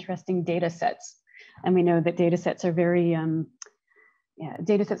really interesting data sets. And we know that data sets are very,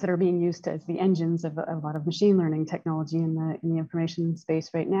 data sets that are being used as the engines of a lot of machine learning technology in the information space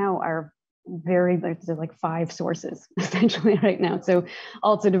right now are there's like 5 sources essentially right now. So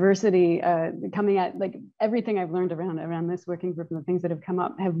also diversity coming at, like, everything I've learned around this working group and the things that have come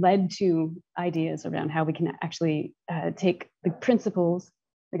up have led to ideas around how we can actually take the principles,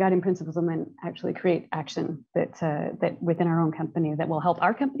 the guiding principles, and then actually create action that within our own company that will help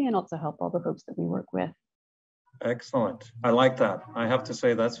our company and also help all the folks that we work with. Excellent. I like that. I have to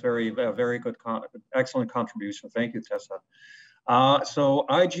say that's very good, excellent contribution. Thank you, Tessa. So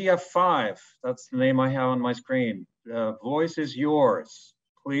IGF5, that's the name I have on my screen. The voice is yours.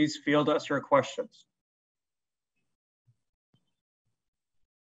 Please field us your questions.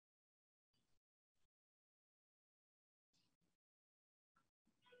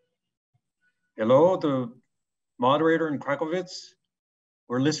 Hello, the moderator in Krakowitz.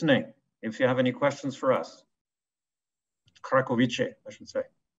 We're listening. If you have any questions for us. Krakowice, I should say.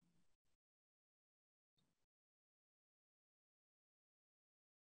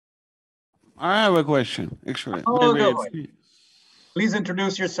 I have a question, actually. Oh, please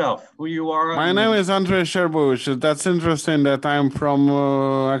introduce yourself, who you are. My name is Andrzej Szerbuś. That's interesting that I'm from,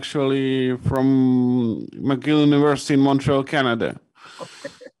 actually from McGill University in Montreal, Canada. Okay.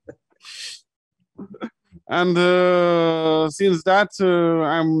 And since that,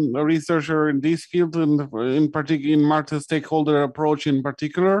 I'm a researcher in this field, and in particular in multi-stakeholder approach in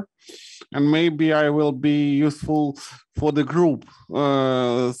particular. And maybe I will be useful for the group.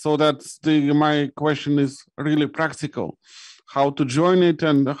 So that's my question is really practical. How to join it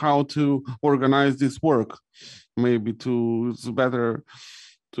and how to organize this work. Maybe it's better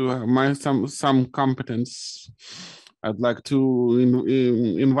to have some competence. I'd like to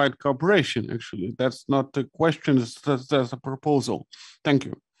invite cooperation, actually. That's not a question, that's a proposal. Thank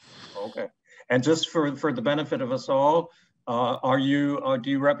you. Okay. And just for the benefit of us all, do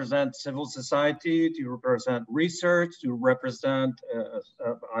you represent civil society? Do you represent research? Do you represent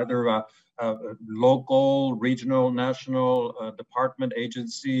either a local, regional, national department,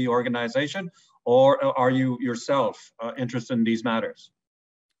 agency, organization, or are you yourself interested in these matters?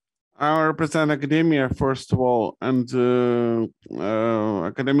 I represent academia, first of all, and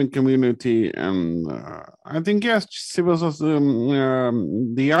academic community. And I think, yes, civil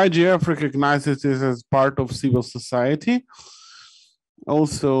the IGF recognizes this as part of civil society.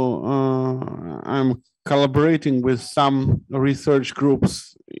 Also, I'm collaborating with some research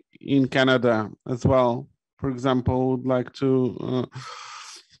groups in Canada as well. For example, would like to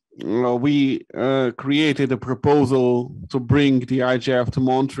we created a proposal to bring the IGF to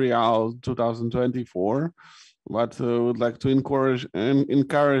Montreal 2024, but would like to encourage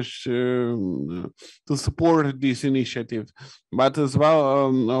to support this initiative. But as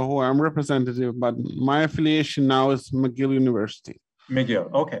well, who I'm representative, but my affiliation now is McGill University.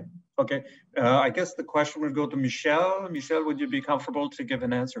 McGill, okay, okay. I guess the question would go to Michelle. Michelle, would you be comfortable to give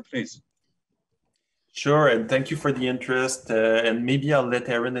an answer, please? Sure, and thank you for the interest. And maybe I'll let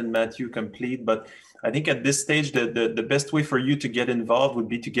Aaron and Matthew complete, but I think at this stage, the best way for you to get involved would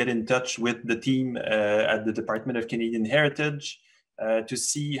be to get in touch with the team at the Department of Canadian Heritage to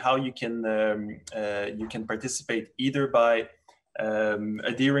see how you can participate either by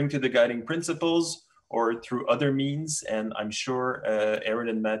adhering to the guiding principles or through other means. And I'm sure Aaron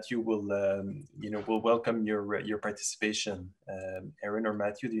and Matthew will welcome your participation. Aaron or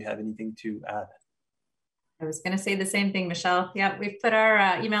Matthew, do you have anything to add? I was going to say the same thing, Michelle. Yeah, we've put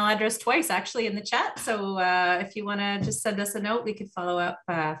our email address twice actually in the chat. So if you want to just send us a note, we could follow up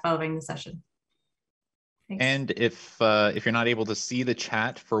following the session. Thanks. And if you're not able to see the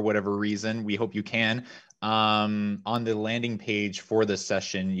chat for whatever reason, we hope you can. On the landing page for this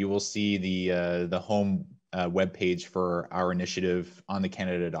session, you will see the home web page for our initiative on the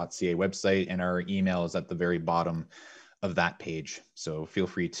Canada.ca website, and our email is at the very bottom of that page. So feel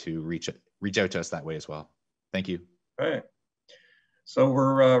free to reach out to us that way as well. Thank you. Okay. So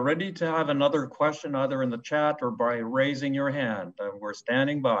we're ready to have another question either in the chat or by raising your hand. We're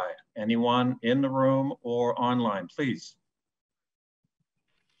standing by. Anyone in the room or online, please.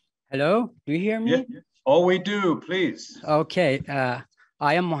 Hello, do you hear me? Yeah. Oh, we do, please. Okay,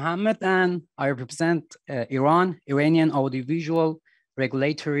 I am Mohammed and I represent Iranian Audiovisual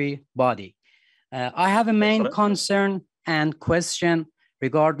Regulatory Body. I have a main concern and question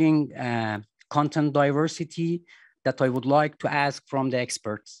regarding content diversity that I would like to ask from the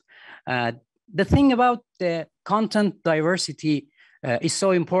experts. The thing about the content diversity is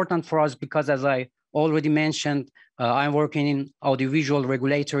so important for us because, as I already mentioned, I'm working in audiovisual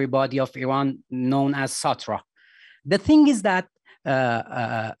regulatory body of Iran known as SATRA. The thing is that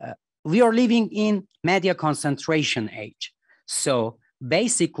we are living in media concentration age. So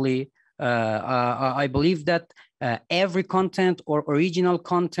basically, I believe that every content or original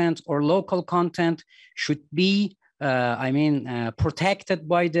content or local content should be, protected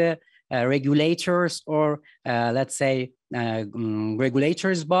by the regulators or let's say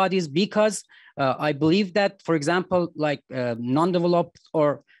regulators bodies, because I believe that, for example, like non-developed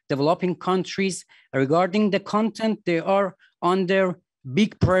or developing countries, regarding the content, they are under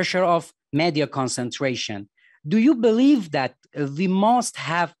big pressure of media concentration. Do you believe that we must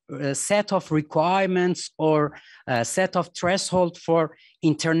have a set of requirements or a set of threshold for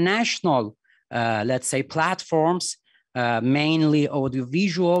international, let's say, platforms, mainly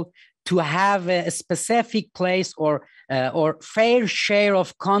audiovisual, to have a specific place or fair share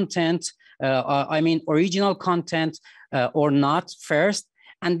of content, original content or not, first?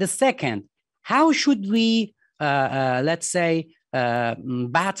 And the second, how should we, let's say,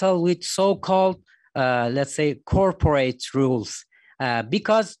 battle with so-called let's say corporate rules,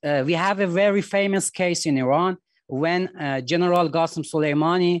 because we have a very famous case in Iran when General Qasem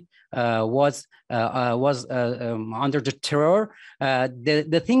Soleimani was under the terror.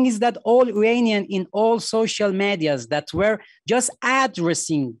 The thing is that all Iranian in all social medias that were just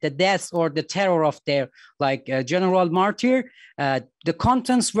addressing the death or the terror of their General Martyr, the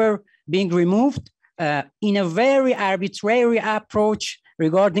contents were being removed in a very arbitrary approach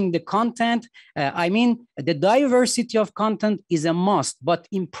regarding the content. The diversity of content is a must, but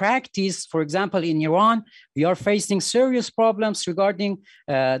in practice, for example, in Iran, we are facing serious problems regarding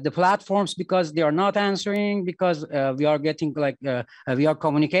the platforms because they are not answering, because we are getting we are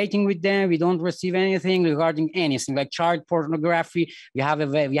communicating with them, we don't receive anything regarding anything like child pornography. We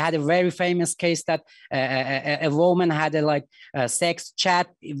had a very famous case that a woman had a sex chat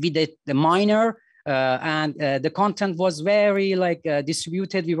with a minor. And the content was very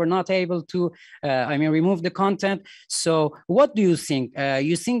distributed. We were not able to, remove the content. So what do you think?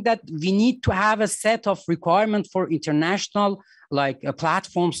 You think that we need to have a set of requirements for international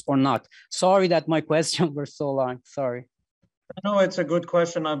platforms or not? Sorry that my questions were so long. Sorry. No, it's a good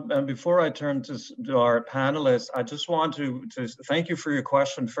question. Before I turn to our panelists, I just want to thank you for your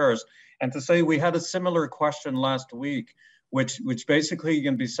question first, and to say we had a similar question last week, which basically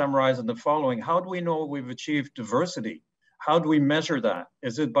can be summarized in the following. How do we know we've achieved diversity? How do we measure that?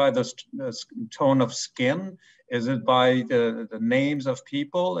 Is it by the tone of skin? Is it by the names of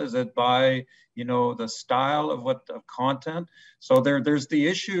people? Is it by the style of of content? So there's the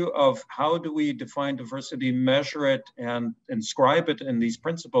issue of how do we define diversity, measure it, and inscribe it in these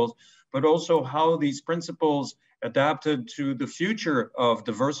principles, but also how these principles adapted to the future of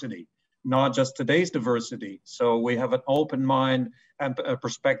diversity. not just today's diversity. So we have an open mind and a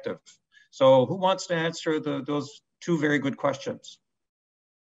perspective. So who wants to answer those two very good questions?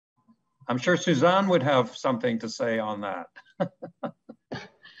 I'm sure Suzanne would have something to say on that.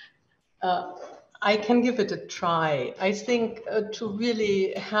 I can give it a try. I think to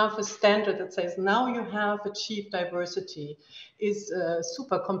really have a standard that says now you have achieved diversity is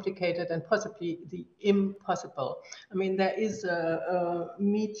super complicated and possibly the impossible. I mean, there is a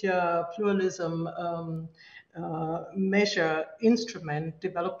media pluralism measure instrument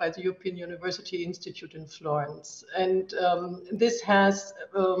developed by the European University Institute in Florence. And this has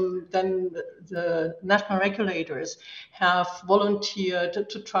then the national regulators have volunteered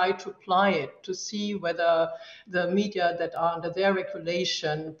to try to apply it, to see whether the media that are under their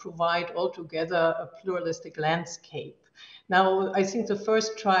regulation provide altogether a pluralistic landscape. Now, I think the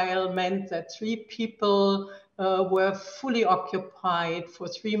first trial meant that 3 people were fully occupied for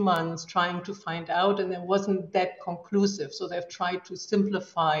 3 months trying to find out, and it wasn't that conclusive. So they've tried to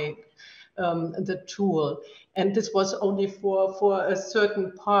simplify the tool. And this was only for a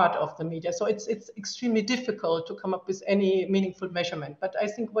certain part of the media. So it's extremely difficult to come up with any meaningful measurement. But I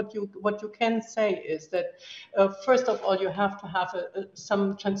think what you can say is that, first of all, you have to have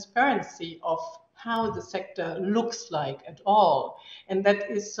some transparency of how the sector looks like at all. And that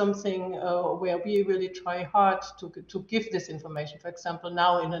is something where we really try hard to give this information. For example,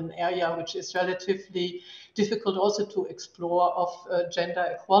 now in an area which is relatively difficult also to explore of gender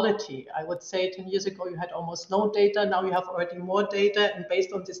equality. I would say 10 years ago, you had almost no data. Now you have already more data. And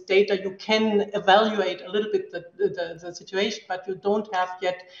based on this data, you can evaluate a little bit the situation, but you don't have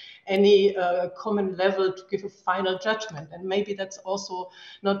yet any common level to give a final judgment. And maybe that's also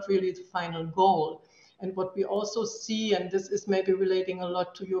not really the final goal. And what we also see, and this is maybe relating a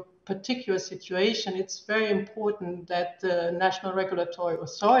lot to your particular situation, it's very important that the national regulatory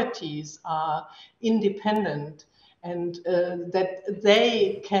authorities are independent and that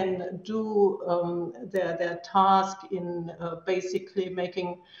they can do their task in basically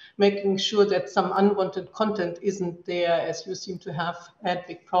making sure that some unwanted content isn't there, as you seem to have had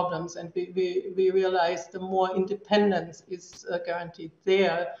big problems. And we realize the more independence is guaranteed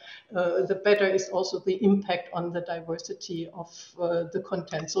there, the better is also the impact on the diversity of the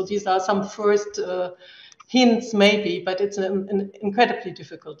content. So these are some first hints maybe, but it's an incredibly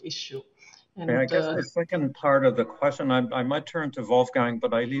difficult issue. And, I guess the second part of the question, I might turn to Wolfgang,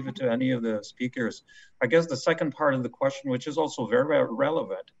 but I leave it to any of the speakers. I guess the second part of the question, which is also very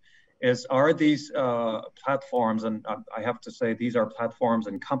relevant, is are these platforms, and I have to say these are platforms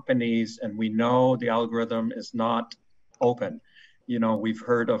and companies, and we know the algorithm is not open. You know, we've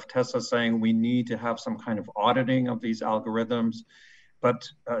heard of Tesla saying we need to have some kind of auditing of these algorithms. But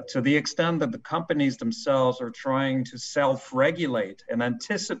to the extent that the companies themselves are trying to self-regulate and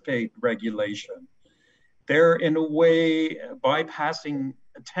anticipate regulation, they're in a way bypassing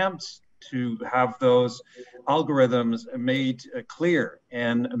attempts to have those algorithms made clear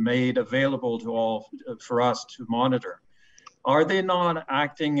and made available to all for us to monitor. Are they not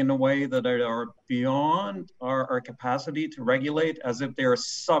acting in a way that are beyond our capacity to regulate, as if they're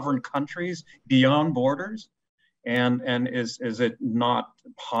sovereign countries beyond borders? And is it not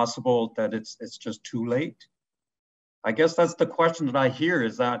possible that it's just too late? I guess that's the question that I hear,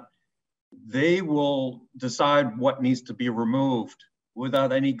 is that they will decide what needs to be removed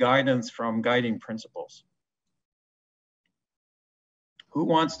without any guidance from guiding principles. Who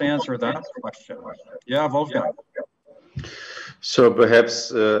wants to answer that question? Yeah, Wolfgang. So perhaps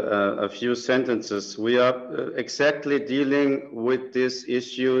a few sentences. We are exactly dealing with these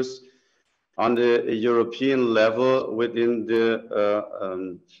issues on the European level within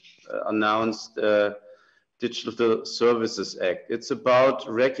the announced Digital Services Act. It's about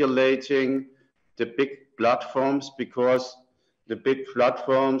regulating the big platforms, because the big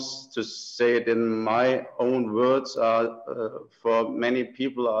platforms, to say it in my own words, are for many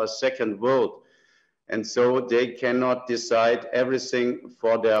people are second world. And so they cannot decide everything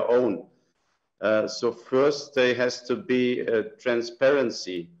for their own. So first there has to be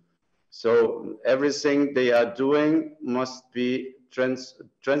transparency. So everything they are doing must be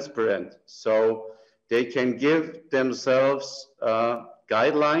transparent. So they can give themselves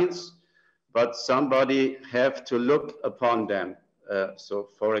guidelines, but somebody have to look upon them. So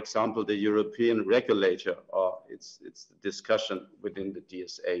for example, the European regulator, or it's the discussion within the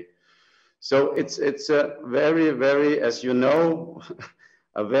DSA. So it's a very, as you know,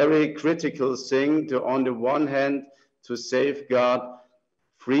 a very critical thing to, on the one hand, to safeguard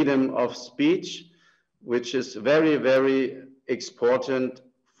freedom of speech, which is very important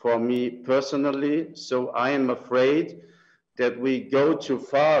for me personally. So I am afraid that we go too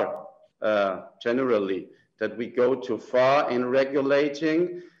far generally, that we go too far in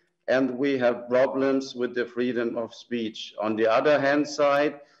regulating and we have problems with the freedom of speech. On the other hand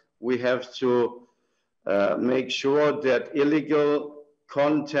side, we have to make sure that illegal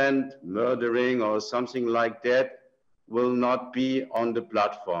content, murdering or something like that, will not be on the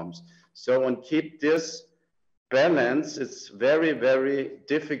platforms. So, and keep this balance, it's very, very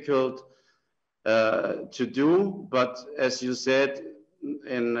difficult to do, but as you said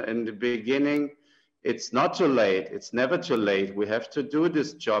in the beginning, it's not too late. It's never too late. We have to do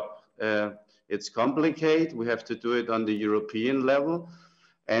this job. It's complicated. We have to do it on the European level,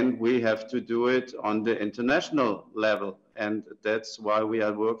 and we have to do it on the international level. And that's why we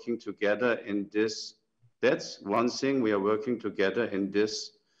are working together in this. That's one thing, we are working together in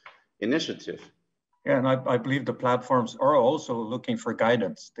this initiative. Yeah, and I believe the platforms are also looking for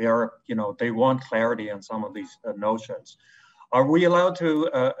guidance. They are, you know, they want clarity on some of these notions. Are we allowed to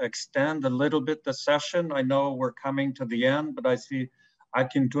extend a little bit the session? I know we're coming to the end, but I see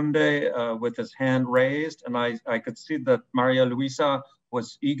Akintunde with his hand raised, and I could see that Maria Luisa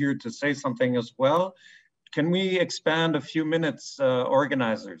was eager to say something as well. Can we expand a few minutes,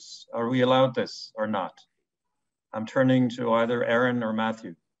 organizers? Are we allowed this or not? I'm turning to either Aaron or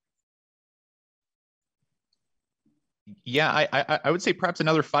Matthew. Yeah, I would say perhaps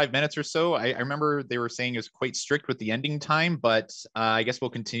another 5 minutes or so. I remember they were saying it was quite strict with the ending time, but I guess we'll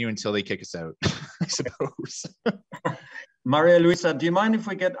continue until they kick us out, I suppose. Maria Luisa, do you mind if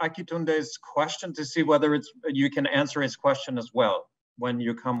we get Akitunde's question to see whether you can answer his question as well when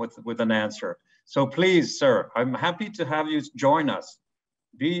you come with an answer? So please, sir, I'm happy to have you join us.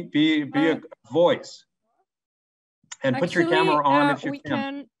 Be a voice. And actually, put your camera on if you we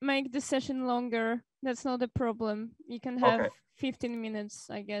can make the session longer. That's not a problem. You can have 15 minutes,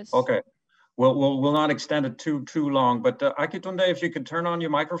 I guess. Okay. We'll not extend it too long. But Akitunde, if you could turn on your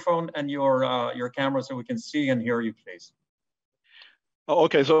microphone and your camera so we can see and hear you, please. Oh,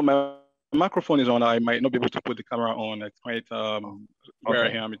 okay, so my microphone is on. I might not be able to put the camera on. It's quite where I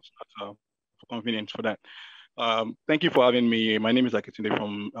am. It's not convenient for that. Thank you for having me. My name is Akitunde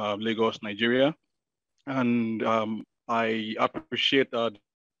from Lagos, Nigeria. And I appreciate the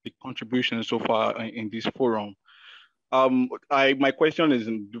contribution so far in this forum. My question is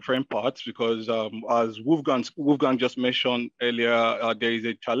in different parts because as Wolfgang just mentioned earlier, there is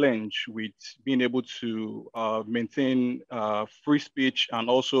a challenge with being able to maintain free speech and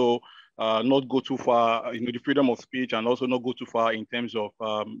also not go too far, the freedom of speech, and also not go too far in terms of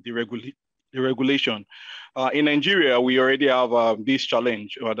the regulation. In Nigeria, we already have this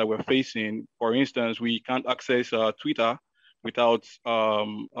challenge that we're facing. For instance, we can't access Twitter without a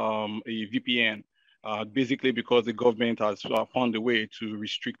VPN, basically because the government has found a way to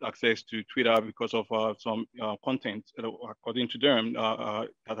restrict access to Twitter because of some content, according to them,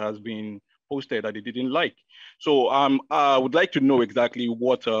 that has been posted that they didn't like. So I would like to know exactly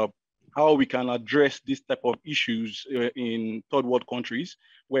how we can address this type of issues in third world countries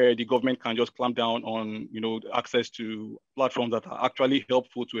where the government can just clamp down on, access to platforms that are actually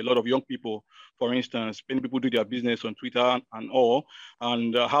helpful to a lot of young people. For instance, many people do their business on Twitter and all.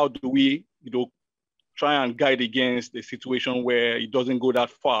 And how do we, try and guide against a situation where it doesn't go that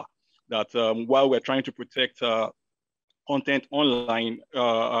far, that while we're trying to protect content online,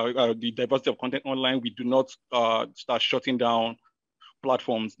 the diversity of content online, we do not start shutting down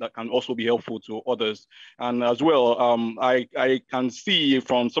platforms that can also be helpful to others. And as well, I can see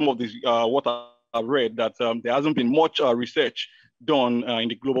from some of this, what I've read, that there hasn't been much research done in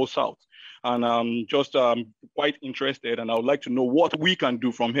the global south. And I'm just quite interested, and I would like to know what we can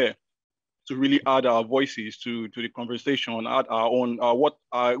do from here to really add our voices to the conversation, add our own, what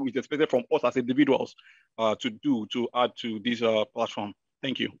is expected from us as individuals to do to add to this platform.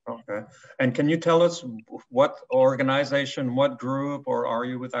 Thank you. Okay. And can you tell us what organization, what group, or are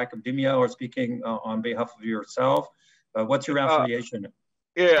you with academia or speaking on behalf of yourself? What's your affiliation?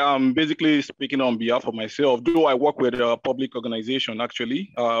 Yeah, I'm basically speaking on behalf of myself, though I work with a public organization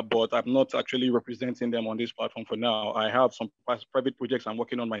actually, but I'm not actually representing them on this platform for now. I have some private projects I'm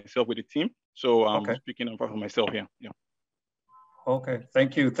working on myself with the team. So I'm speaking on behalf of myself here. Yeah. Okay,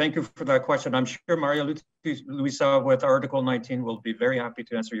 thank you. Thank you for that question. I'm sure Maria Luisa with Article 19 will be very happy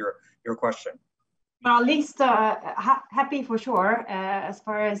to answer your question. Well, at least happy for sure. As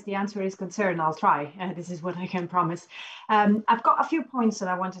far as the answer is concerned, I'll try. This is what I can promise. I've got a few points that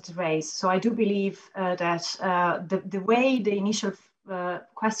I wanted to raise. So I do believe that the way the initial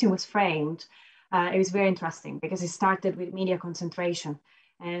question was framed, it was very interesting because it started with media concentration.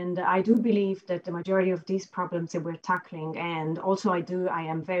 And I do believe that the majority of these problems that we're tackling, and also I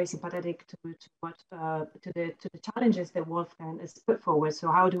am very sympathetic to the challenges that Wolfgang has put forward.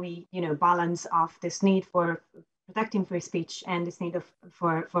 So how do we, balance off this need for protecting free speech and this need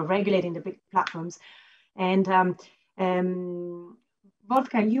for regulating the big platforms? And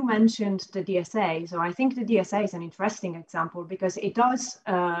Wolfgang, you mentioned the DSA. So I think the DSA is an interesting example because it does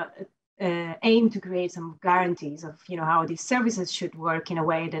aim to create some guarantees of how these services should work in a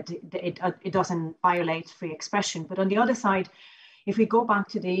way that it doesn't violate free expression. But on the other side, if we go back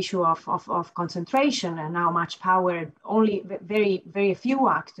to the issue of concentration and how much power only very, very few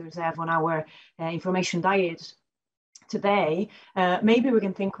actors have on our information diet today, maybe we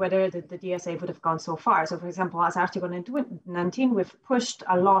can think whether the DSA would have gone so far. So for example, as Article 19, we've pushed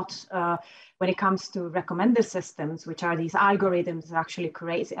a lot when it comes to recommender systems, which are these algorithms that actually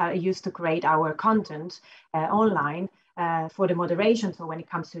used to create our content online for the moderation. So when it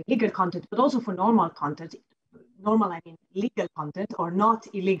comes to illegal content, but also for normal content, normal, I mean legal content or not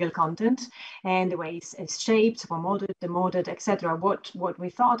illegal content, and the way it's shaped, promoted, demoted, etc. What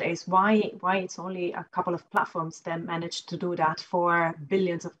we thought is why it's only a couple of platforms that managed to do that for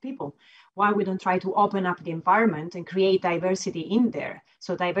billions of people. Why we don't try to open up the environment and create diversity in there?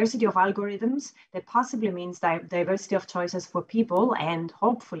 So diversity of algorithms, that possibly means diversity of choices for people, and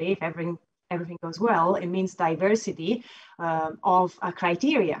hopefully, if everything goes well, it means diversity of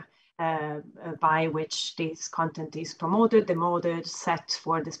criteria. By which this content is promoted, demoted, set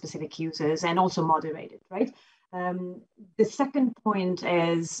for the specific users, and also moderated, right? The second point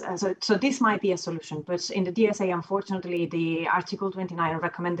is, so this might be a solution, but in the DSA, unfortunately, the Article 29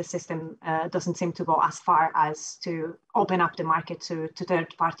 recommender system doesn't seem to go as far as to open up the market to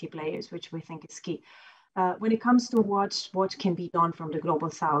third-party players, which we think is key. When it comes to what can be done from the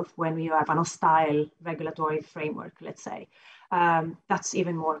global south when we have an hostile regulatory framework, let's say, that's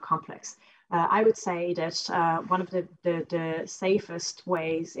even more complex. I would say that one of the safest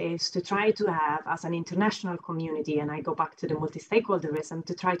ways is to try to have, as an international community, and I go back to the multi-stakeholderism,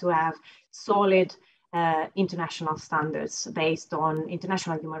 to try to have solid international standards based on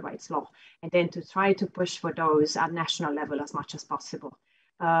international human rights law, and then to try to push for those at national level as much as possible.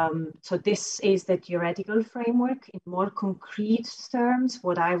 So this is the theoretical framework. In more concrete terms,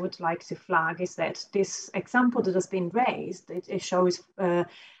 what I would like to flag is that this example that has been raised, it shows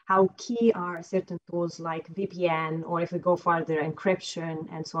how key are certain tools like VPN, or if we go further, encryption,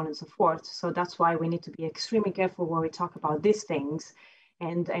 and so on and so forth. So that's why we need to be extremely careful when we talk about these things,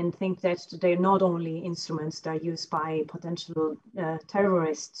 and think that they're not only instruments that are used by potential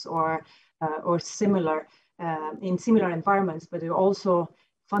terrorists or similar in similar environments, but they're also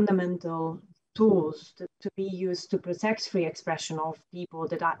fundamental tools to be used to protect free expression of people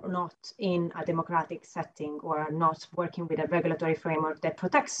that are not in a democratic setting or are not working with a regulatory framework that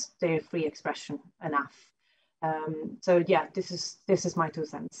protects their free expression enough. So yeah, this is my 2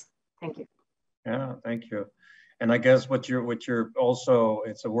 cents. Thank you. Yeah, thank you. And I guess what you're also,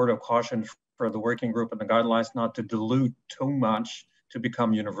 it's a word of caution for the working group and the guidelines not to dilute too much to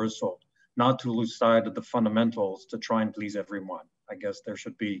become universal, not to lose sight of the fundamentals to try and please everyone. I guess there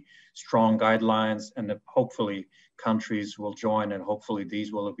should be strong guidelines, and that hopefully countries will join, and hopefully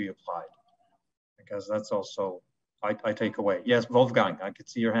these will be applied. Because that's also, I take away. Yes, Wolfgang, I could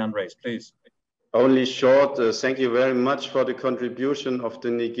see your hand raised, please. Only short, thank you very much for the contribution of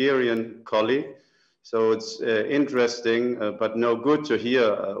the Nigerian colleague. So it's interesting, but no good to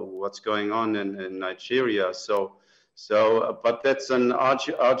hear what's going on in Nigeria. But that's an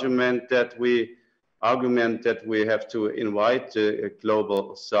argument that we have to invite the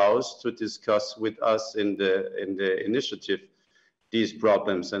global south to discuss with us in the initiative these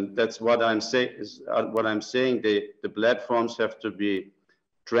problems, and that's what I'm saying. The platforms have to be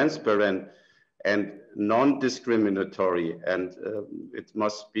transparent and non-discriminatory, and it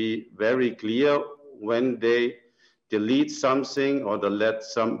must be very clear when they delete something or they let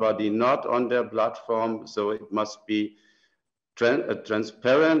somebody not on their platform. So it must be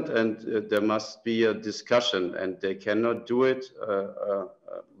transparent, and there must be a discussion, and they cannot do it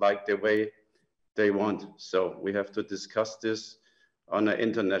like the way they want. So we have to discuss this on an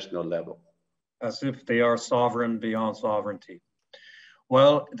international level. As if they are sovereign beyond sovereignty.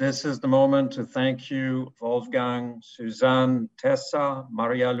 Well, this is the moment to thank you, Wolfgang, Suzanne, Tessa,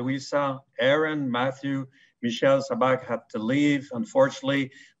 Maria Luisa, Aaron, Matthew. Michelle Sabag had to leave, unfortunately,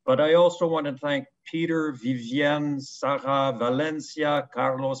 but I also want to thank Peter, Vivienne, Sarah, Valencia,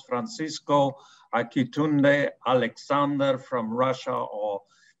 Carlos, Francisco, Akitunde, Alexander from Russia, or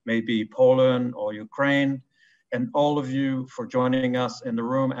maybe Poland or Ukraine, and all of you for joining us in the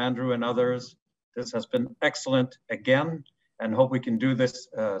room, Andrew and others. This has been excellent again. and hope we can do this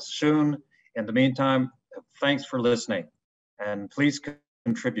soon. In the meantime, thanks for listening, and please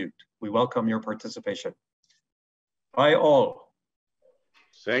contribute. We welcome your participation. Bye all.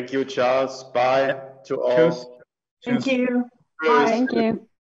 Thank you, Charles. Bye to all. Cheers. Thank you. Bye. Thank you.